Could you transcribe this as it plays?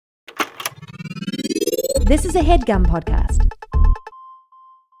This is a HeadGum podcast.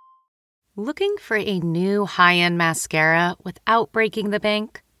 Looking for a new high-end mascara without breaking the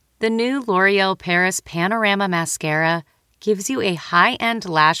bank? The new L'Oreal Paris Panorama Mascara gives you a high-end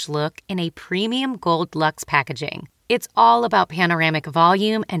lash look in a premium gold luxe packaging. It's all about panoramic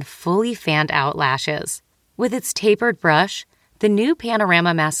volume and fully fanned-out lashes. With its tapered brush, the new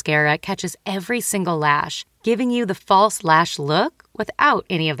Panorama Mascara catches every single lash, giving you the false lash look without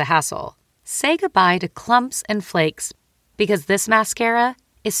any of the hassle. Say goodbye to clumps and flakes because this mascara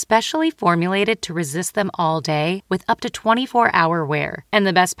is specially formulated to resist them all day with up to 24-hour wear. And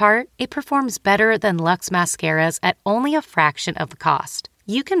the best part? It performs better than Luxe mascaras at only a fraction of the cost.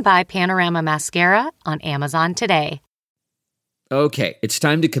 You can buy Panorama Mascara on Amazon today. Okay, it's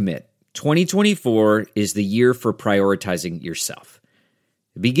time to commit. 2024 is the year for prioritizing yourself.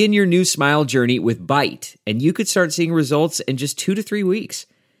 Begin your new smile journey with Byte, and you could start seeing results in just 2 to 3 weeks.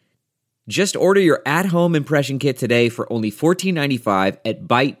 Just order your at-home impression kit today for only $14.95 at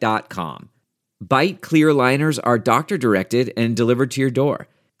Byte.com. Byte clear liners are doctor-directed and delivered to your door.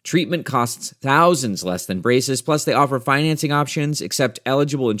 Treatment costs thousands less than braces, plus they offer financing options, accept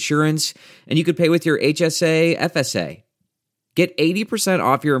eligible insurance, and you could pay with your HSA, FSA. Get 80%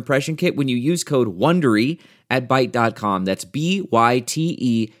 off your impression kit when you use code WONDERY at Byte.com. That's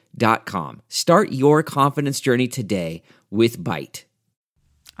BYTE.com. Start your confidence journey today with Byte.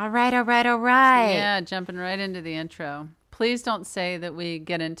 All right. Yeah, jumping right into the intro. Please don't say that we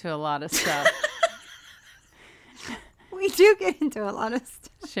get into a lot of stuff. We do get into a lot of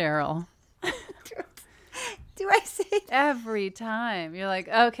stuff. Cheryl. Do I say that? Every time. You're like,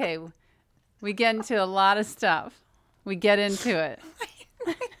 okay, we get into a lot of stuff. We get into it.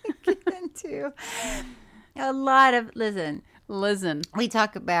 Get into a lot of, listen, we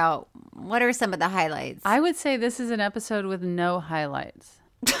talk about what are some of the highlights. I would say this is an episode with no highlights.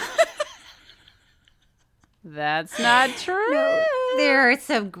 That's not true. No, there are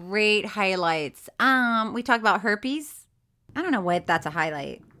some great highlights. We talk about herpes. I don't know what that's a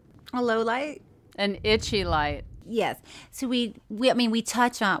highlight. A low light? An itchy light. Yes. So we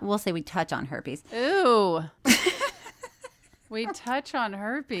touch on herpes. Ooh. We touch on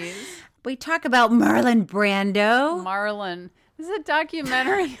herpes. We talk about Marlon Brando. Marlon. This is a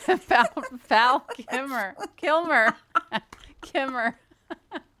documentary about Val Kilmer.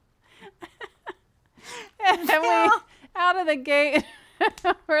 And then we, out of the gate,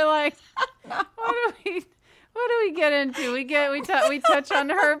 we're like, what do we get into? We touch on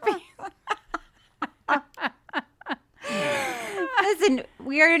herpes. Listen,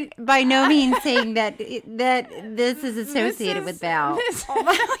 we are by no means saying that this is associated with Val.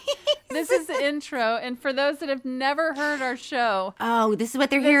 This is the intro, and for those that have never heard our show, this is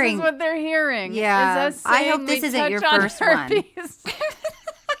what they're hearing. This is what they're hearing. Yeah, is us I hope this isn't your first one.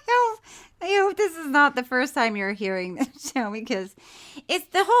 I hope this is not the first time you're hearing this show because it's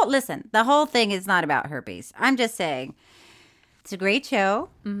the whole thing is not about herpes. I'm just saying it's a great show.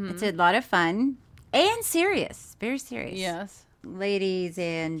 Mm-hmm. It's a lot of fun and serious, very serious. Yes. Ladies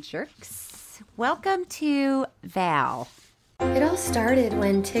and jerks, welcome to Val. It all started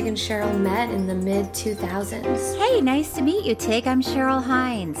when Tig and Cheryl met in the mid-2000s. Hey, nice to meet you, Tig. I'm Cheryl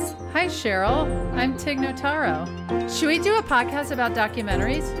Hines. Hi, Cheryl. I'm Tig Notaro. Should we do a podcast about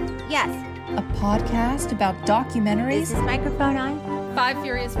documentaries? Yes. A podcast about documentaries? Is this microphone on? 5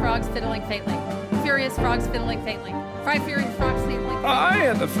 furious frogs fiddling faintly. Furious frogs fiddling faintly. 5 furious frogs fiddling faintly. I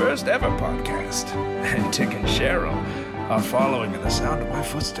am the first ever podcast, and Tig and Cheryl are following in the sound of my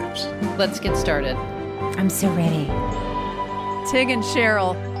footsteps. Let's get started. I'm so ready. Tig and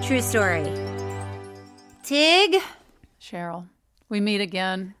Cheryl. True story. Tig. Cheryl. We meet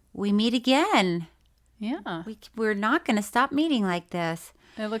again. Yeah. We're not going to stop meeting like this.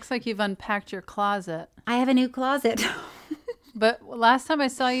 It looks like you've unpacked your closet. I have a new closet. But last time I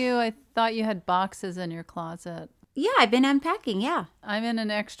saw you, I thought you had boxes in your closet. Yeah, I've been unpacking, yeah. I'm in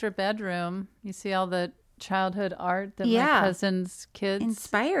an extra bedroom. You see all the childhood art that my cousin's kids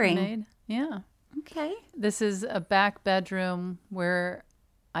Inspiring. made? Yeah. Okay. This is a back bedroom where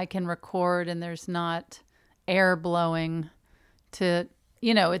I can record and there's not air blowing to,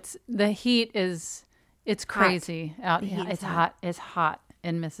 it's the heat is, it's crazy out here. It's hot. It's hot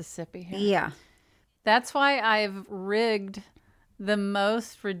in Mississippi here. Yeah. That's why I've rigged the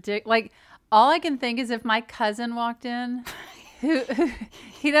most ridiculous, like all I can think is if my cousin walked in, who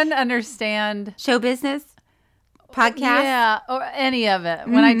he doesn't understand show business. Podcast? Yeah, or any of it.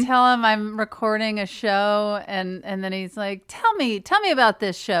 Mm-hmm. When I tell him I'm recording a show and then he's like, tell me about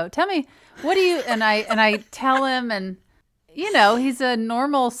this show. Tell me, what do you, and I tell him and, he's a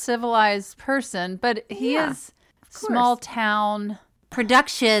normal civilized person, but he is small town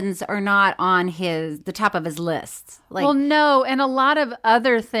productions are not on the top of his list. Like, Well, no, and a lot of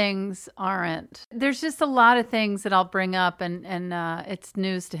other things aren't. There's just a lot of things that I'll bring up, and it's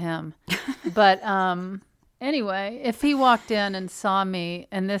news to him. But anyway, if he walked in and saw me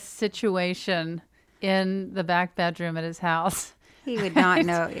in this situation in the back bedroom at his house, he would not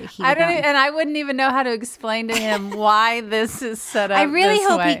know. And I wouldn't even know how to explain to him why this is set up. I really this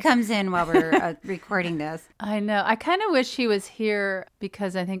hope way. he comes in while we're recording this. I know. I kind of wish he was here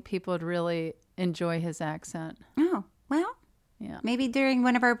because I think people would really enjoy his accent. Oh, well, Yeah. maybe during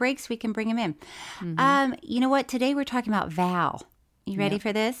one of our breaks we can bring him in. You know what? Today we're talking about Val. You ready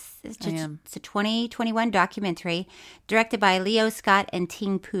for this? I am. It's a 2021 documentary directed by Leo Scott and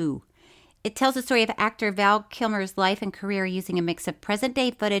Ting Pu. It tells the story of actor Val Kilmer's life and career using a mix of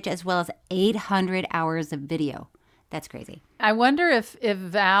present-day footage as well as 800 hours of video. That's crazy. I wonder if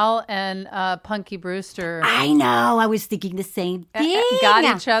Val and Punky Brewster I know. I was thinking the same thing. got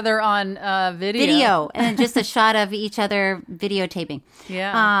each other on video. And just a shot of each other videotaping.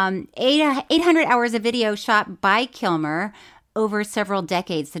 Yeah. 800 hours of video shot by Kilmer over several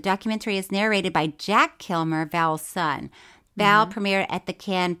decades. The documentary is narrated by Jack Kilmer, Val's son. Val premiered at the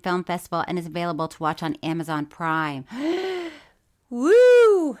Cannes Film Festival and is available to watch on Amazon Prime.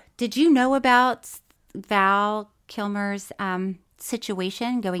 Woo! Did you know about Val Kilmer's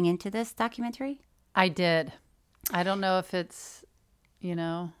situation going into this documentary? I did. I don't know if it's,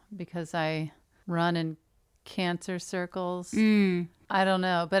 because I run in cancer circles. I don't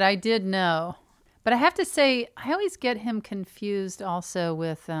know, but I did know. But I have to say, I always get him confused also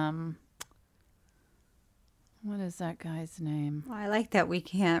with, what is that guy's name? Well, I like that we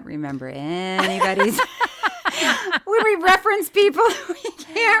can't remember anybody's. When we reference people, we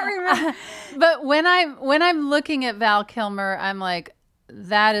can't remember. But when I'm looking at Val Kilmer, I'm like,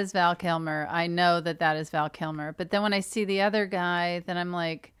 that is Val Kilmer. I know that is Val Kilmer. But then when I see the other guy, then I'm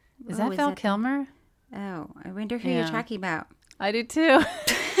like, is that Val Kilmer? Oh, I wonder who you're talking about. I do too.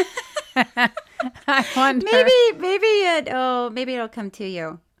 I wonder. Maybe it'll come to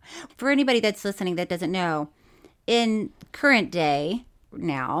you. For anybody that's listening that doesn't know, in current day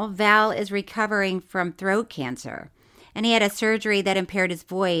now, Val is recovering from throat cancer. And he had a surgery that impaired his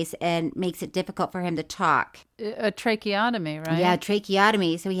voice and makes it difficult for him to talk. A tracheotomy, right? Yeah,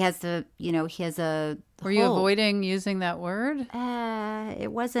 tracheotomy. So he has a Were you avoiding using that word?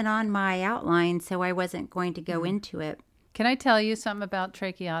 It wasn't on my outline, so I wasn't going to go into it. Can I tell you something about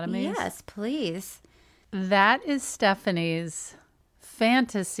tracheotomies? Yes, please. That is Stephanie's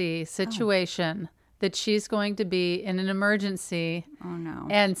fantasy situation that she's going to be in an emergency. Oh, no.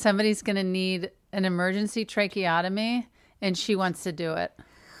 And somebody's going to need an emergency tracheotomy, and she wants to do it.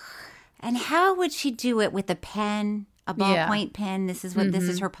 And how would she do it with a pen, a ballpoint pen? This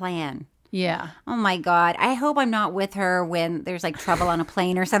is her plan. Yeah. Oh my God. I hope I'm not with her when there's like trouble on a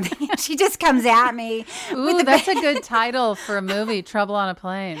plane or something. She just comes at me. Ooh, that's a good title for a movie, Trouble on a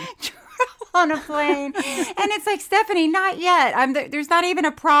Plane. On a plane. And it's like, Stephanie, not yet. There's not even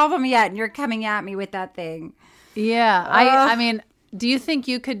a problem yet. And you're coming at me with that thing. Yeah. I mean, do you think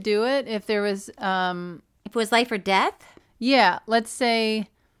you could do it if there was... if it was life or death? Yeah. Let's say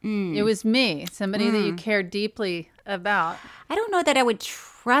it was me, somebody that you care deeply about. I don't know that I would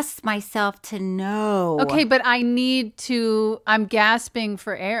trust myself to know. Okay, but I'm gasping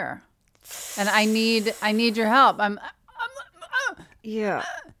for air. And I need your help. Yeah.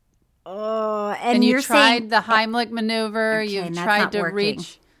 Oh, and you tried saying, the Heimlich maneuver. Okay, You've tried to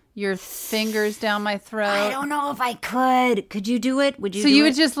reach your fingers down my throat. I don't know if I could. Could you do it? Would you? So you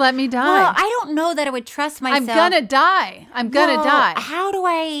would just let me die? Well, I don't know that I would trust myself. I'm gonna die. Die. How do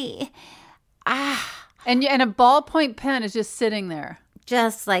I? And a ballpoint pen is just sitting there.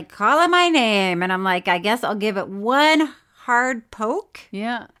 Just like calling my name, and I'm like, I guess I'll give it one hard poke.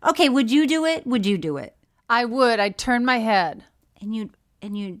 Yeah. Okay. Would you do it? Would you do it? I would. I'd turn my head. And you.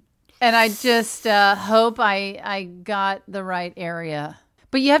 And I just hope I got the right area.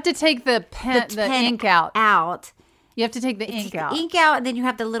 But you have to take the ink out. You have to take the ink out. Ink out, and then you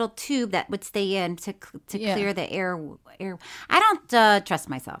have the little tube that would stay in to clear the air. I don't trust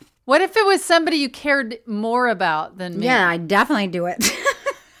myself. What if it was somebody you cared more about than me? Yeah, I'd definitely do it.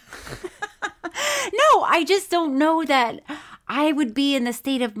 No, I just don't know that I would be in the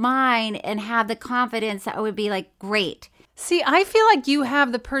state of mind and have the confidence that I would be like, great. See, I feel like you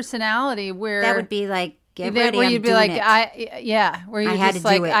have the personality where that would be like, get where ready, you'd I'm be doing like, it. Where you're had just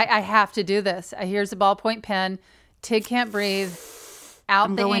to do like, it. I have to do this. Here's a ballpoint pen. Tig can't breathe. Out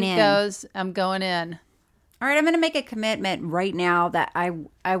I'm the going ink in. goes. I'm going in. All right, I'm going to make a commitment right now that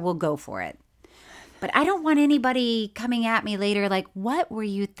I will go for it. But I don't want anybody coming at me later like, what were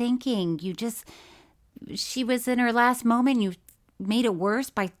you thinking? She was in her last moment. You made it worse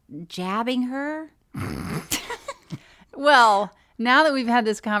by jabbing her? Well, now that we've had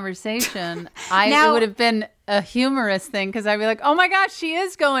this conversation, it would have been a humorous thing because I'd be like, oh my gosh, she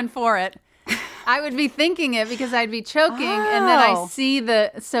is going for it. I would be thinking it because I'd be choking, and then I see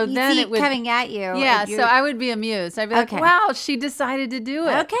it would coming at you. Yeah, so I would be amused. I'd be like, wow, she decided to do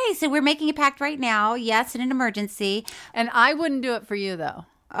it. Okay, so we're making a pact right now. Yes, in an emergency. And I wouldn't do it for you, though.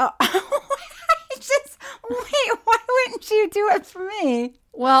 Oh, wait, why wouldn't you do it for me?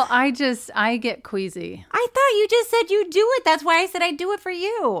 Well, I get queasy. I thought you just said you'd do it. That's why I said I'd do it for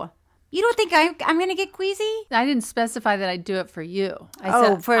you. You don't think I'm going to get queasy? I didn't specify that I'd do it for you.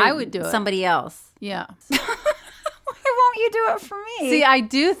 I said I would do it. Somebody else. Yeah. Why won't you do it for me? See, I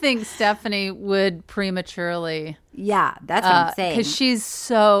do think Stephanie would prematurely. Yeah, that's what I'm saying. Because she's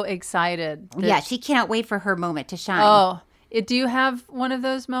so excited. She cannot wait for her moment to shine. Oh, do you have one of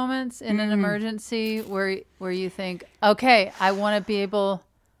those moments in an emergency where you think, okay, I want to be able...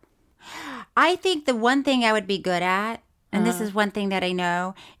 I think the one thing I would be good at, and this is one thing that I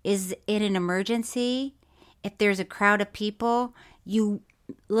know, is in an emergency, if there's a crowd of people, you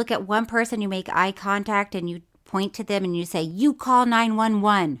look at one person, you make eye contact, and you point to them and you say, you call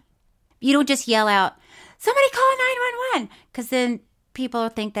 911. You don't just yell out, somebody call 911, because then people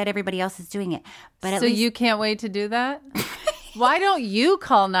think that everybody else is doing it. But at least you can't wait to do that? Why don't you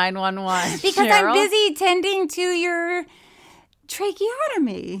call 911, Because Cheryl? I'm busy tending to your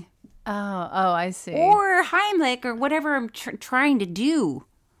tracheotomy. Oh, I see. Or Heimlich or whatever I'm trying to do.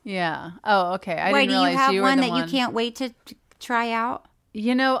 Yeah. Oh, okay. I Why didn't realize do you have you were one the that one you can't wait to try out?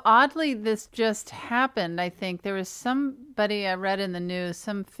 You know, oddly, this just happened. I think there was somebody I read in the news,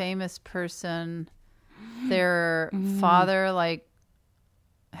 some famous person, their father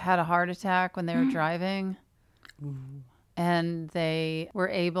had a heart attack when they were driving. And they were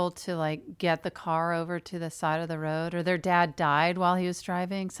able to get the car over to the side of the road, or their dad died while he was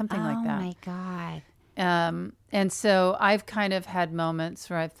driving, something like that. Oh my God. And so I've kind of had moments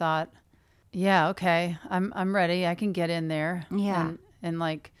where I've thought, yeah, okay, I'm ready. I can get in there. Yeah.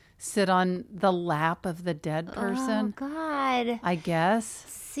 And sit on the lap of the dead person. Oh God. I guess.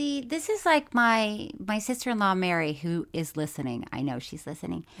 See, this is like my sister-in-law, Mary, who is listening. I know she's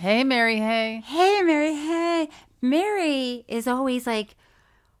listening. Hey, Mary, hey. Hey, Mary, hey. Mary is always like,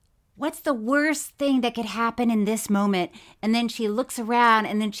 what's the worst thing that could happen in this moment? And then she looks around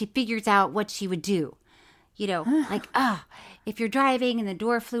and then she figures out what she would do. You know, if you're driving and the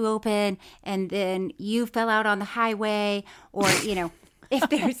door flew open and then you fell out on the highway, or,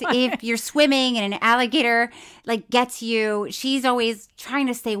 if you're swimming and an alligator gets you, she's always trying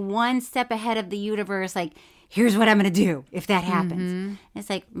to stay one step ahead of the universe. Here's what I'm going to do if that happens. Mm-hmm. It's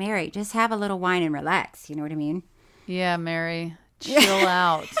like, Mary, just have a little wine and relax. You know what I mean? Yeah, Mary, chill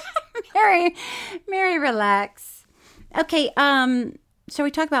out. Mary, relax. Okay, shall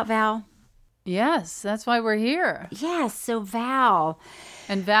we talk about Val? Yes, that's why we're here. Yes, so Val.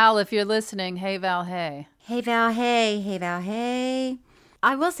 And Val, if you're listening, hey, Val, hey. Hey, Val, hey. Hey, Val, hey.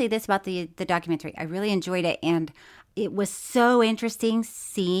 I will say this about the documentary. I really enjoyed it, and it was so interesting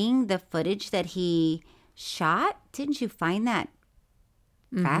seeing the footage that he shot. Didn't you find that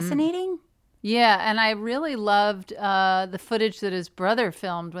fascinating? Yeah, and I really loved the footage that his brother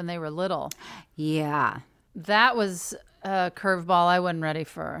filmed when they were little. Yeah. That was a curveball I wasn't ready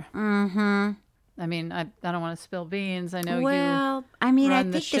for. Mm-hmm. I mean, I don't want to spill beans. I know you. Well, I mean, I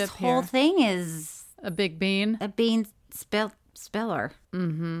think this whole thing is a big bean. A bean spiller.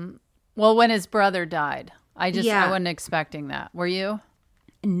 Mm-hmm. Well, when his brother died, I wasn't expecting that. Were you?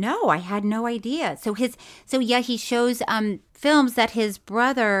 No, I had no idea. So he shows films that his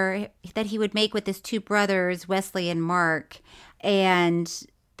brother, that he would make with his two brothers, Wesley and Mark, and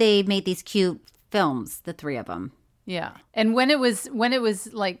they made these cute films, the three of them. Yeah. And when it was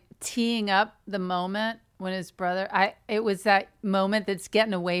teeing up the moment when his brother, it was that moment that's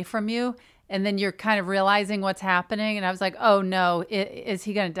getting away from you, and then you're kind of realizing what's happening, and I was like, oh no, is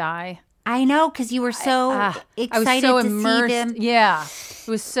he going to die? I know, because you were so excited I was so immersed. See them. Yeah, it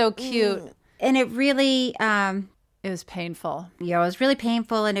was so cute. And it really... it was painful. Yeah, it was really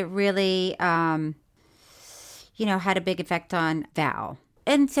painful, and it really, had a big effect on Val.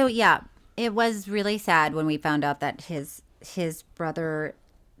 And so, yeah, it was really sad when we found out that his brother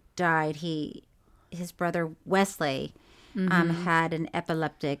died. His brother, Wesley, had an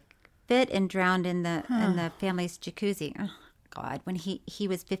epileptic fit and drowned in the family's jacuzzi. Oh, God, when he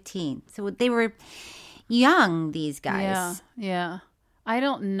was 15. So they were young, these guys. Yeah. I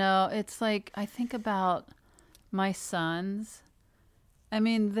don't know. It's like, I think about my sons. I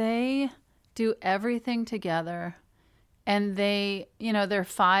mean, they do everything together. And they, they're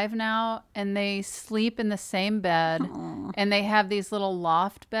 5 now, and they sleep in the same bed. Aww. And they have these little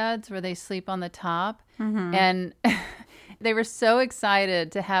loft beds where they sleep on the top. And they were so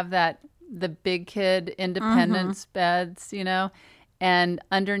excited to have the big kid independence beds, you know. And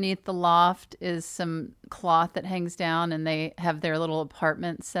underneath the loft is some cloth that hangs down, and they have their little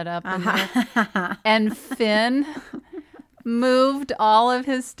apartment set up in there. And Finn moved all of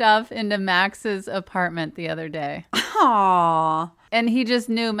his stuff into Max's apartment the other day. Aww. And he just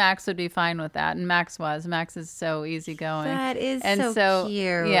knew Max would be fine with that. And Max was. Max is so easygoing. That is and so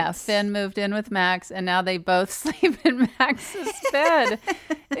cute. Yeah, Finn moved in with Max, and now they both sleep in Max's bed.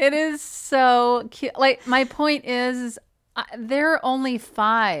 It is so cute. Like, my point is they're only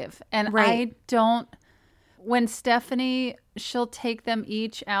 5. And I don't... When Stephanie, she'll take them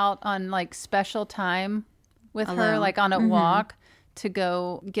each out on, like, special time with her, like on a walk to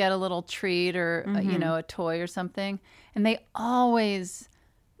go get a little treat or, you know, a toy or something. And they always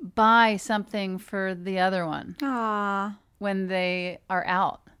buy something for the other one when they are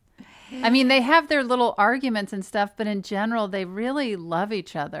out. I mean, they have their little arguments and stuff, but in general, they really love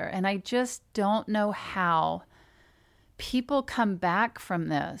each other. And I just don't know how people come back from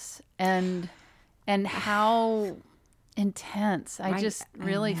this and how intense. I just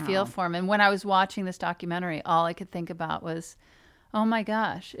really feel for him. And when I was watching this documentary, all I could think about was, oh my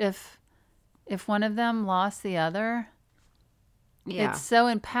gosh, if one of them lost the other, it's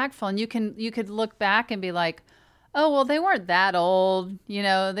so impactful. And you could look back and be like, oh, well, they weren't that old, you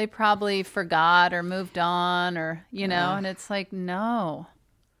know, they probably forgot or moved on or, you know, and it's like, no.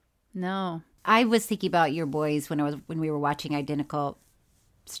 I was thinking about your boys when we were watching Three Identical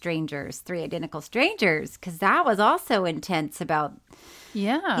Strangers, because that was also intense about,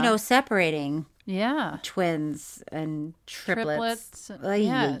 you know, separating twins and triplets.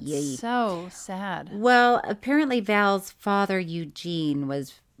 It's so sad. Well, apparently Val's father, Eugene,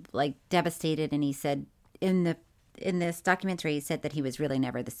 was like devastated, and he said in this documentary, he said that he was really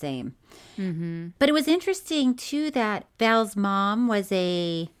never the same. But it was interesting too that Val's mom was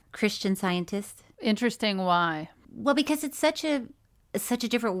a Christian Scientist. Interesting. Why? Well, because it's such a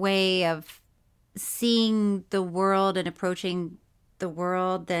different way of seeing the world and approaching the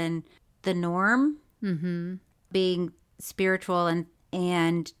world than the norm. Being spiritual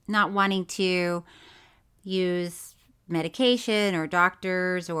and not wanting to use medication or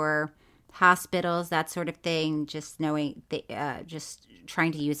doctors or hospitals, that sort of thing. Just knowing, just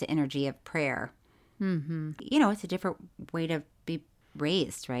trying to use the energy of prayer. You know, it's a different way to be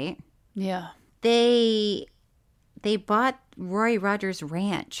raised, right? Yeah. They bought Roy Rogers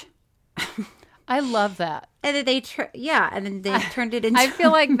Ranch. I love that. And then they turned it into... I feel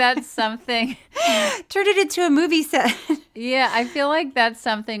like that's something... turned it into a movie set. Yeah, I feel like that's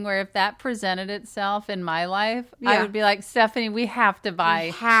something where if that presented itself in my life, I would be like, Stephanie, we have to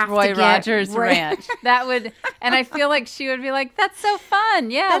buy Roy Rogers Ranch. That would... And I feel like she would be like, that's so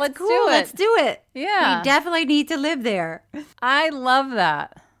fun. Yeah, let's do it. Let's do it. Yeah. We definitely need to live there. I love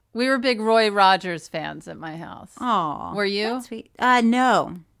that. We were big Roy Rogers fans at my house. Oh, were you? That's sweet.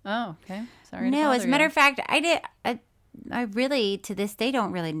 No. Oh, okay. Sorry. No, as a matter of fact, I really to this day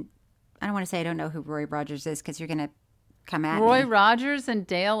don't really. I don't want to say I don't know who Roy Rogers is because you're gonna come at me. Roy Rogers and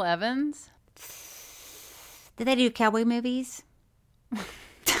Dale Evans. Did they do cowboy movies?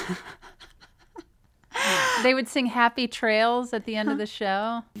 They would sing "Happy Trails" at the end of the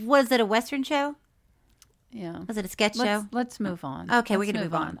show. Was it a Western show? Yeah. Was it a sketch show? Let's move on. Okay, we're going to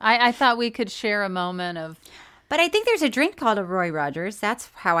move on. I thought we could share a moment of... But I think there's a drink called a Roy Rogers. That's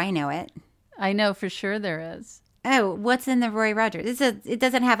how I know it. I know for sure there is. Oh, what's in the Roy Rogers? It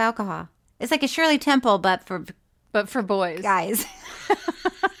doesn't have alcohol. It's like a Shirley Temple, but for boys. Guys.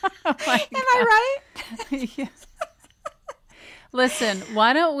 Am I right? Yes. Listen,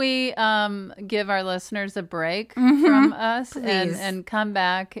 why don't we give our listeners a break from us and come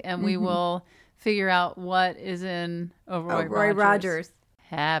back and we will... figure out what is in Roy Rogers.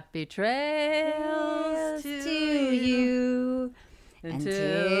 Happy trails to you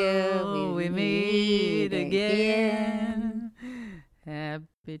until we meet again.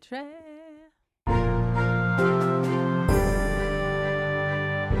 Happy trails.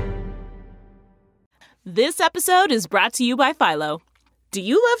 This episode is brought to you by Philo. Do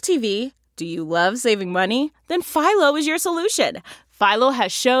you love TV? Do you love saving money? Then Philo is your solution. Philo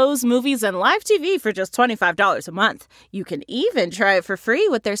has shows, movies, and live TV for just $25 a month. You can even try it for free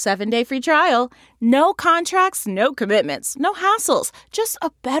with their 7-day free trial. No contracts, no commitments, no hassles. Just a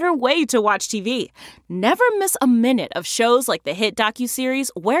better way to watch TV. Never miss a minute of shows like the hit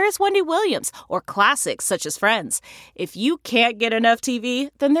docuseries Where is Wendy Williams? Or classics such as Friends. If you can't get enough TV,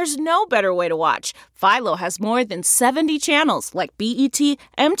 then there's no better way to watch. Philo has more than 70 channels like BET,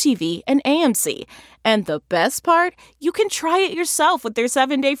 MTV, and AMC. And the best part? You can try it yourself with their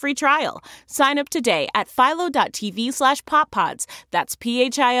 7-day free trial. Sign up today at philo.tv/poppods. That's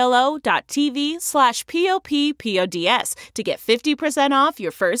philo.tv/POPPODS to get 50% off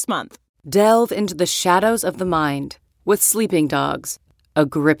your first month. Delve into the shadows of the mind with Sleeping Dogs, a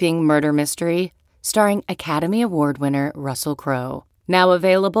gripping murder mystery starring Academy Award winner Russell Crowe. Now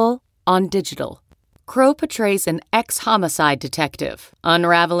available on digital. Crowe portrays an ex-homicide detective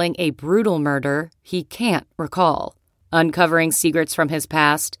unraveling a brutal murder he can't recall. Uncovering secrets from his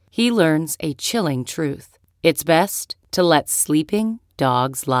past, he learns a chilling truth. It's best to let sleeping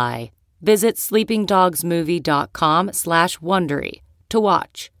dogs lie. Visit sleepingdogsmovie.com/Wondery to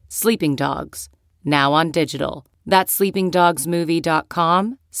watch Sleeping Dogs, now on digital. That's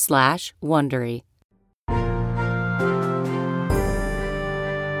sleepingdogsmovie.com/Wondery.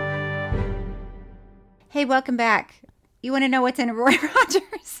 Hey, welcome back. You want to know what's in a Roy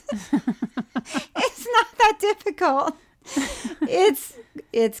Rogers? It's not that difficult. It's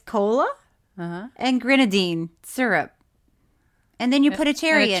cola and grenadine syrup. And then you put a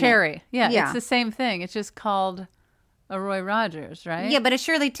cherry in it. Yeah, it's the same thing. It's just called a Roy Rogers, right? Yeah, but a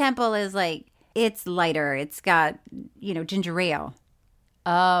Shirley Temple is like, it's lighter. It's got, ginger ale.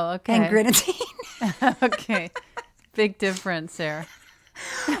 Oh, okay. And grenadine. Okay. Big difference there.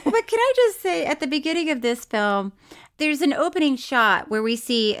 But can I just say, at the beginning of this film, there's an opening shot where we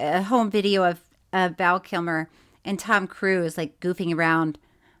see a home video of Val Kilmer and Tom Cruise like goofing around.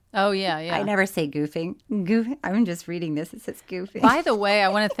 Oh, yeah. I never say goofing. I'm just reading this. It says goofing. By the way, I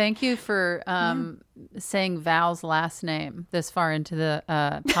want to thank you for saying Val's last name this far into the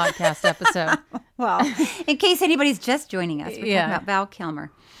podcast episode. Well, in case anybody's just joining us, we're talking about Val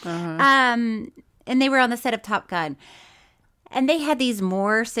Kilmer. And they were on the set of Top Gun. And they had these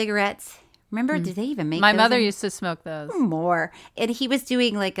Moore cigarettes. Remember, did they even make My those? mother used to smoke those. Moore. And he was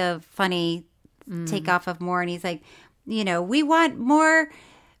doing like a funny takeoff of Moore. And he's like, we want more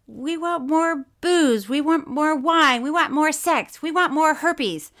booze. We want more wine. We want more sex. We want more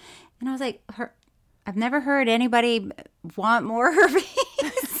herpes. And I was like, I've never heard anybody want more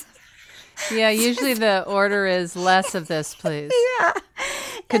herpes. Yeah, usually the order is less of this, please. Yeah.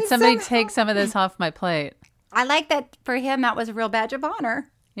 Could somebody take some of this off my plate? I like that for him. That was a real badge of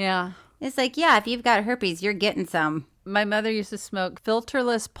honor. Yeah. It's like, if you've got herpes, you're getting some. My mother used to smoke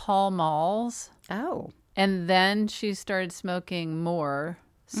filterless Pall Malls. Oh. And then she started smoking more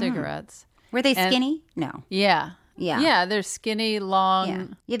cigarettes. Were they skinny? No. Yeah. Yeah. Yeah, they're skinny,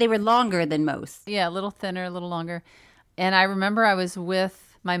 long. Yeah, they were longer than most. Yeah, a little thinner, a little longer. And I remember I was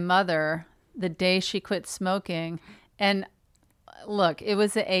with my mother the day she quit smoking. And look, it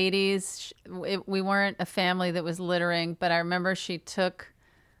was the 80s. We weren't a family that was littering, but I remember she took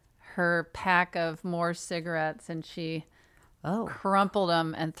her pack of more cigarettes and she crumpled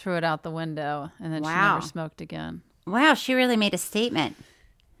them and threw it out the window. And then she never smoked again. Wow, she really made a statement.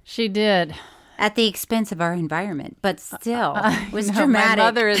 She did. At the expense of our environment, but still, it was dramatic. My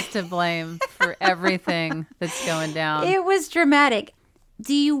mother is to blame for everything that's going down. It was dramatic.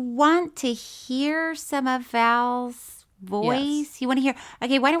 Do you want to hear some of Val's voice? Yes. You want to hear?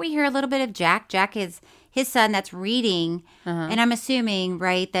 Okay, why don't we hear a little bit of Jack? Jack is his son that's reading, and I'm assuming,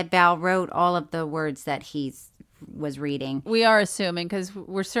 right, that Val wrote all of the words that he was reading. We are assuming because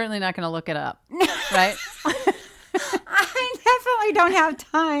we're certainly not going to look it up, right? I definitely don't have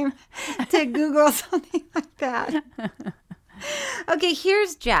time to Google something like that. Okay,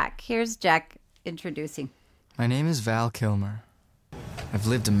 here's Jack. Here's Jack introducing. My name is Val Kilmer. I've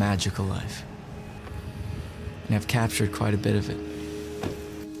lived a magical life, and I've captured quite a bit of it.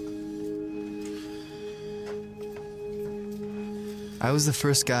 I was the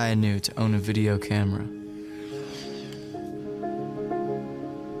first guy I knew to own a video camera.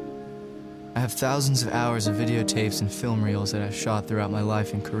 I have thousands of hours of videotapes and film reels that I've shot throughout my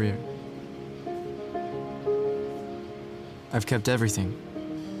life and career. I've kept everything,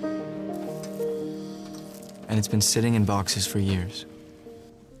 and it's been sitting in boxes for years.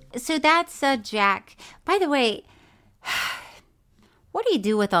 So that's Jack. By the way, what do you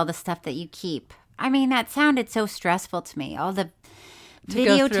do with all the stuff that you keep? I mean, that sounded so stressful to me. All the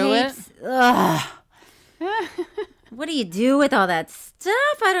videotapes. Ugh. What do you do with all that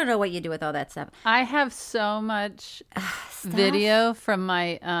stuff? I don't know what you do with all that stuff. I have so much video from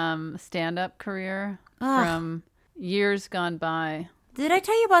my stand-up career from years gone by. Did I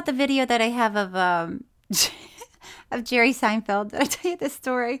tell you about the video that I have of Jerry Seinfeld? Did I tell you this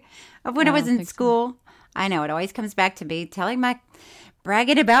story of when I was in school? So. I know, it always comes back to me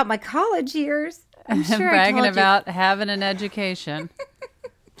bragging about my college years. I'm sure bragging about having an education.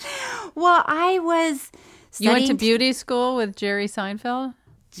 Well, I was studying. You went to beauty school with Jerry Seinfeld?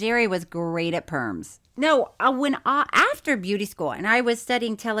 Jerry was great at perms. No, after beauty school, and I was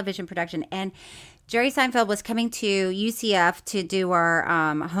studying television production, and Jerry Seinfeld was coming to UCF to do our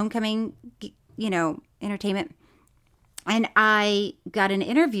homecoming, entertainment. And I got an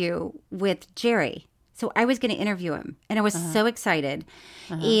interview with Jerry. So I was going to interview him. And I was so excited.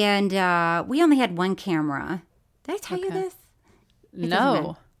 And we only had one camera. Did I tell you this?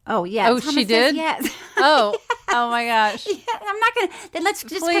 No. Oh, yeah. Oh, Thomas she did? says yes. Oh my gosh. Yeah, I'm not going to. Then let's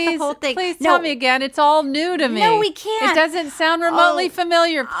just cut the whole thing. Please tell me again. It's all new to me. No, we can't. It doesn't sound remotely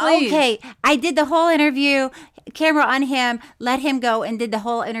familiar. Please. Okay. I did the whole interview, camera on him, let him go, and did the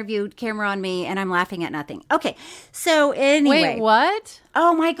whole interview, camera on me, and I'm laughing at nothing. Okay. So anyway. Wait, what?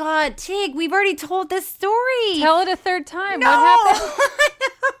 Oh my God, Tig, we've already told this story. Tell it a third time. No. What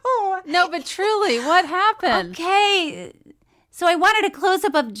happened? No, but truly, what happened? Okay. So I wanted a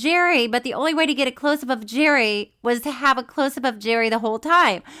close-up of Jerry, but the only way to get a close-up of Jerry was to have a close-up of Jerry the whole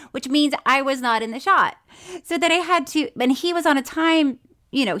time, which means I was not in the shot. So then I had to, and he was on a time,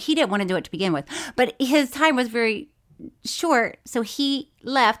 he didn't want to do it to begin with, but his time was very short. So he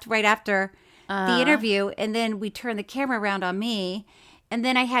left right after the interview, and then we turned the camera around on me, and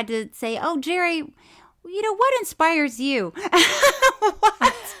then I had to say, oh, Jerry, what inspires you?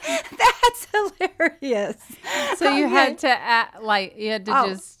 What? That's hilarious. So you had to act like, you had to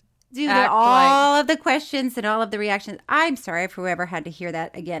just do all of the questions and all of the reactions. I'm sorry for whoever had to hear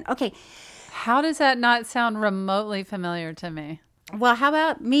that again. Okay. How does that not sound remotely familiar to me? Well, how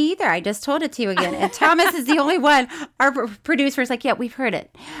about me either? I just told it to you again. And Thomas is the only one. Our producer is like, yeah, we've heard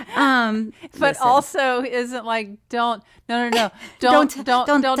it. But listen. Also isn't like, no. Don't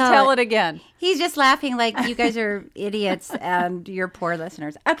tell it again. He's just laughing like you guys are idiots and you're poor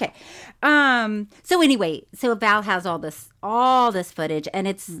listeners. Okay. So anyway, so Val has all this footage, and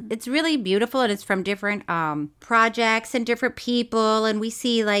it's really beautiful, and it's from different projects and different people, and we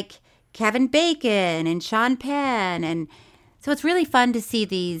see like Kevin Bacon and Sean Penn, and so it's really fun to see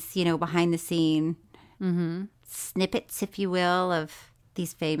these, behind the scene snippets, if you will, of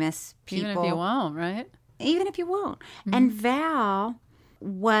these famous people. Even if you won't, right? Even if you won't. Mm-hmm. And Val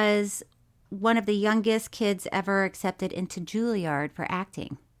was one of the youngest kids ever accepted into Juilliard for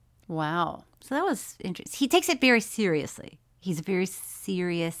acting. Wow. So that was interesting. He takes it very seriously. He's a very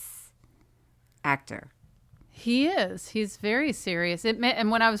serious actor. He is. He's very serious.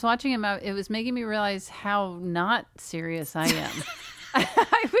 And when I was watching him, it was making me realize how not serious I am.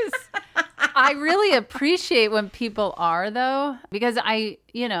 I really appreciate when people are, though, because I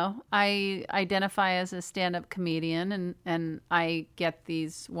identify as a stand-up comedian, and I get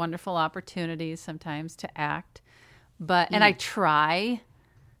these wonderful opportunities sometimes to act, and I try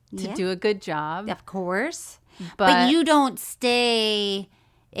to do a good job. Of course. But you don't stay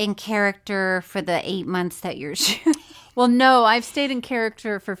in character for the 8 months that you're shooting. Well, no, I've stayed in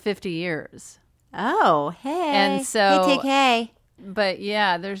character for 50 years. Oh, hey. And so, hey. But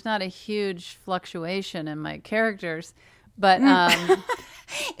yeah, there's not a huge fluctuation in my characters. But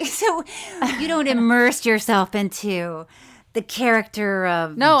so you don't immerse yourself into the character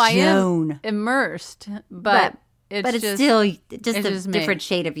of Joan. I am immersed, but it's just, still just a just different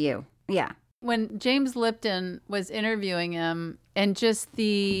shade of you. Yeah. When James Lipton was interviewing him, and just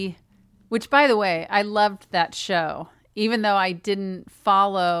which by the way, I loved that show, even though I didn't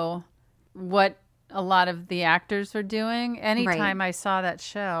follow what a lot of the actors were doing. Anytime I saw that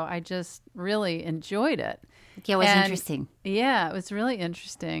show, I just really enjoyed it. Yeah, it was interesting. Yeah, it was really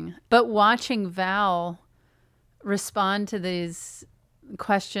interesting. But watching Val respond to these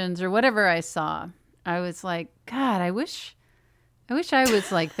questions or whatever I saw, I was like, God, I wish I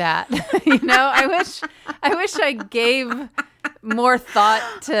was like that. I wish I gave more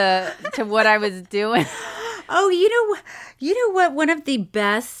thought to what I was doing. Oh, you know what? One of the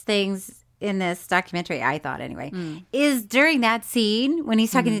best things in this documentary, I thought anyway, is during that scene when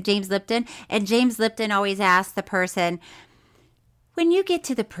he's talking to James Lipton, and James Lipton always asks the person, when you get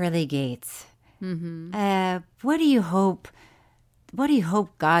to the pearly gates, what do you hope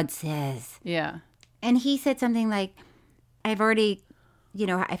God says? Yeah. And he said something like, I've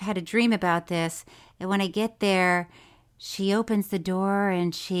had a dream about this, and when I get there, she opens the door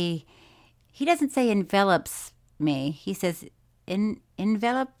and he doesn't say envelops me. He says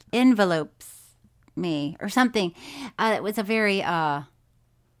envelopes me or something. It was a very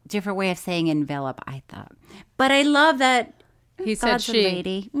different way of saying envelop, I thought. But I love that he said God's she. A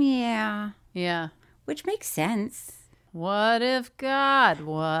lady. Yeah. Yeah. Which makes sense. What if God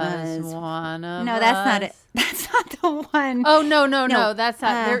was one of us? No, that's not it. That's not the one. Oh, no. That's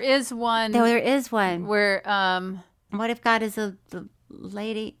not. There is one. No, there is one. Where, what if God is a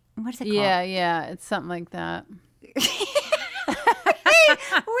lady? What is it called? Yeah. It's something like that.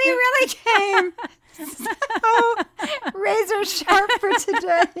 we really came so razor sharp for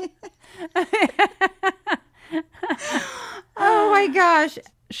today. Oh my gosh.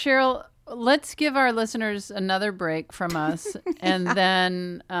 Cheryl, let's give our listeners another break from us, and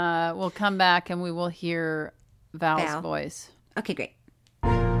then we'll come back and we will hear Val's voice. Okay, great.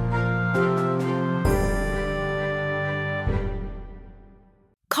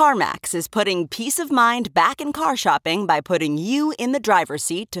 CarMax is putting peace of mind back in car shopping by putting you in the driver's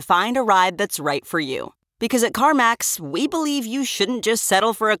seat to find a ride that's right for you. Because at CarMax, we believe you shouldn't just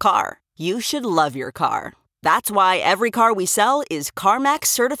settle for a car. You should love your car. That's why every car we sell is CarMax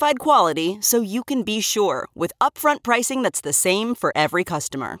certified quality, so you can be sure with upfront pricing that's the same for every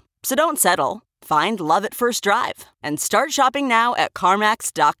customer. So don't settle. Find love at first drive and start shopping now at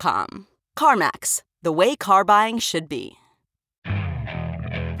CarMax.com. CarMax, the way car buying should be.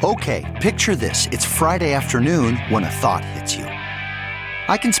 Okay, picture this. It's Friday afternoon when a thought hits you.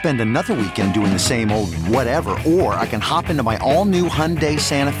 I can spend another weekend doing the same old whatever, or I can hop into my all-new Hyundai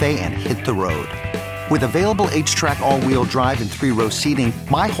Santa Fe and hit the road. With available H-Track all-wheel drive and 3-row seating,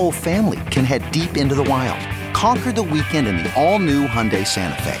 my whole family can head deep into the wild. Conquer the weekend in the all-new Hyundai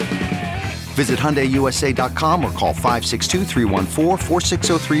Santa Fe. Visit HyundaiUSA.com or call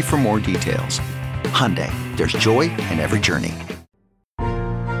 562-314-4603 for more details. Hyundai, there's joy in every journey.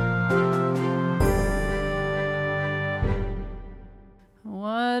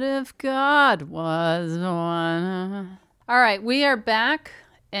 What if God was one? All right, we are back,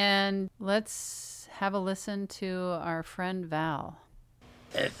 and let's have a listen to our friend Val.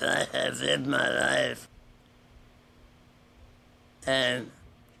 If I have lived my life and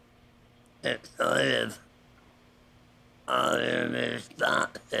exploited all your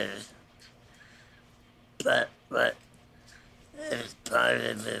responses, but what is part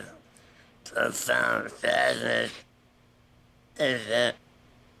of the profound sadness is that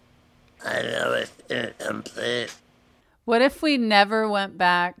I know it's incomplete. What if we never went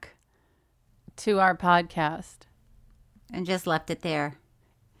back to our podcast? And just left it there?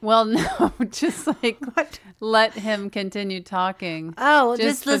 Well, no, just like let him continue talking. Oh,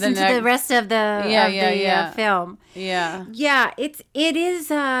 just listen to the rest of the film. Yeah. Yeah, it's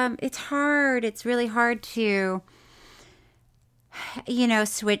hard. It's really hard to,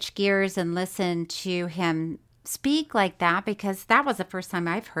 switch gears and listen to him speak like that, because that was the first time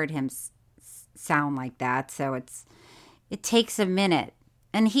I've heard him sound like that. So it takes a minute.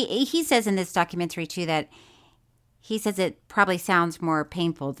 And he says in this documentary too that he says it probably sounds more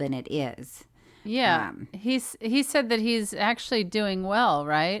painful than it is. Yeah. He said that he's actually doing well,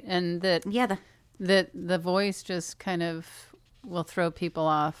 right? And that that the voice just kind of will throw people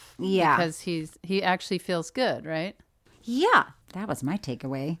off. Yeah. Because he actually feels good, right? Yeah. That was my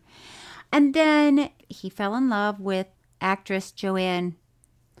takeaway. And then he fell in love with actress Joanne.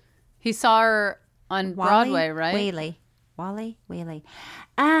 He saw her on Broadway, right? Wally.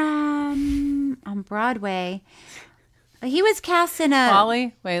 On Broadway. He was cast in a...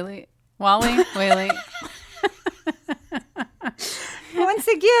 Wally Whaley. Once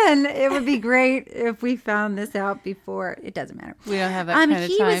again, it would be great if we found this out before. It doesn't matter. We don't have that kind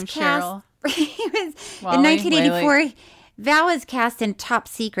of time, Cheryl. In 1984... Val was cast in Top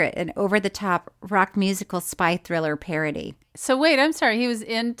Secret, an over-the-top rock musical spy thriller parody. So wait, I'm sorry. He was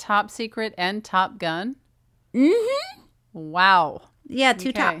in Top Secret and Top Gun? Mm-hmm. Wow. Yeah,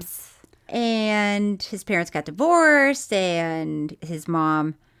 two tops. And his parents got divorced, and his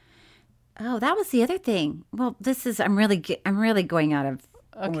mom... Oh, that was the other thing. Well, I'm really going out of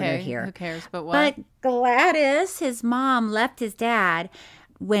order here. Who cares? But what? But Gladys, his mom, left his dad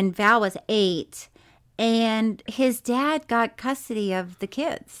when Val was 8. And his dad got custody of the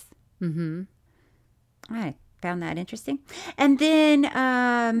kids. Mm-hmm. I found that interesting. And then...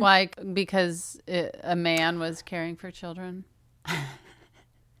 Why? Because a man was caring for children?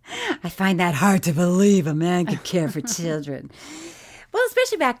 I find that hard to believe a man could care for children. Well,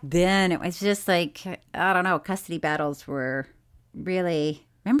 especially back then. It was just like, I don't know, custody battles were really...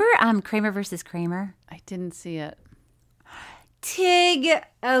 Remember Kramer versus Kramer? I didn't see it. Tig,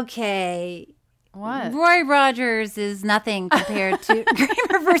 okay... What? Roy Rogers is nothing compared to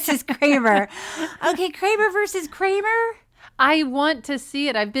Kramer versus Kramer. Okay, Kramer versus Kramer? I want to see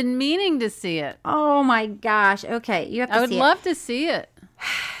it. I've been meaning to see it. Oh my gosh. Okay, you have to see it. I would love to see it.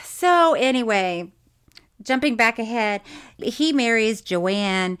 So anyway, jumping back ahead, he marries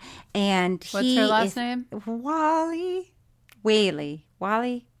Joanne, and what's her last name? Wally. Whaley.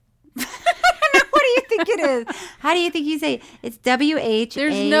 What do you think it is? How do you think you say it? It's W-H-A...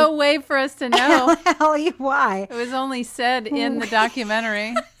 There's no way for us to know. L-E-Y. It was only said in the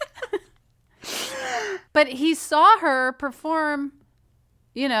documentary. But he saw her perform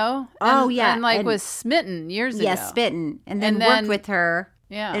you know. And like was smitten years ago. Yes, smitten. And then worked with her.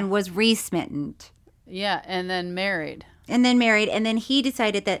 Yeah. And was re-smitten. Yeah, and then married. And then he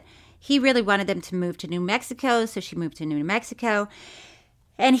decided that he really wanted them to move to New Mexico, so she moved to New Mexico.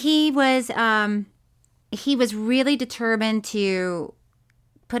 And he was really determined to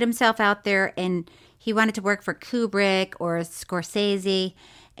put himself out there, and he wanted to work for Kubrick or Scorsese,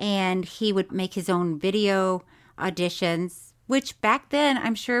 and he would make his own video auditions, which back then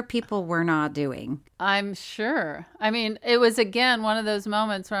I'm sure people were not doing. I'm sure. I mean, it was, again, one of those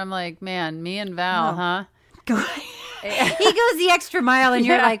moments where I'm like, man, me and Val, huh? He goes the extra mile, and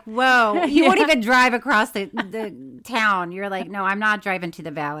you're like, whoa. You won't even drive across the town. You're like, no, I'm not driving to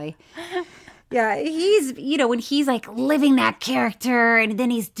the valley. Yeah, he's, when he's like living that character, and then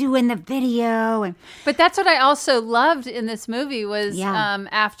he's doing the video. But that's what I also loved in this movie was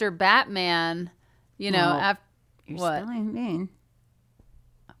after Batman, after what? Spelling mean.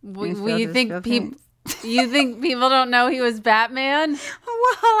 You think people don't know he was Batman? Well,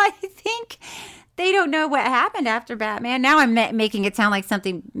 I think they don't know what happened after Batman. Now I'm making it sound like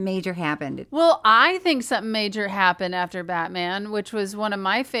something major happened. Well, I think something major happened after Batman, which was one of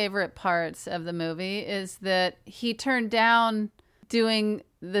my favorite parts of the movie, is that he turned down doing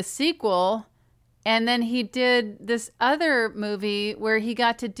the sequel, and then he did this other movie where he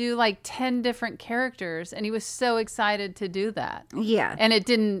got to do like 10 different characters, and he was so excited to do that. Yeah. And it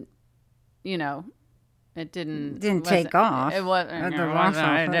didn't, it didn't take off. It wasn't. It didn't go. There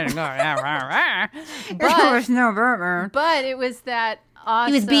was no Batman. But it was that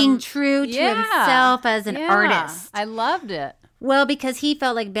awesome. He was being true to himself as an artist. I loved it. Well, because he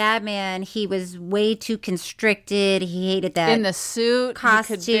felt like Batman, he was way too constricted. He hated that in the suit.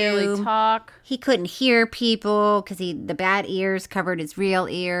 Costume. He could barely talk. He couldn't hear people because the bat ears covered his real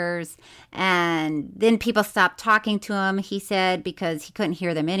ears. And then people stopped talking to him, he said, because he couldn't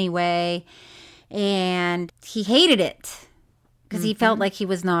hear them anyway. And he hated it because he felt like he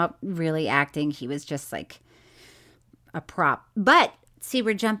was not really acting. He was just like a prop. But, see,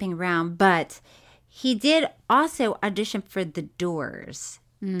 we're jumping around. But he did also audition for The Doors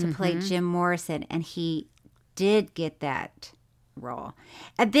to play Jim Morrison. And he did get that role.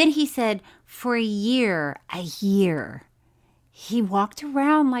 And then he said for a year, he walked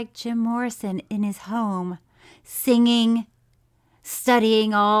around like Jim Morrison in his home singing,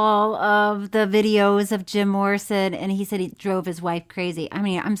 studying all of the videos of Jim Morrison, and he said he drove his wife crazy. I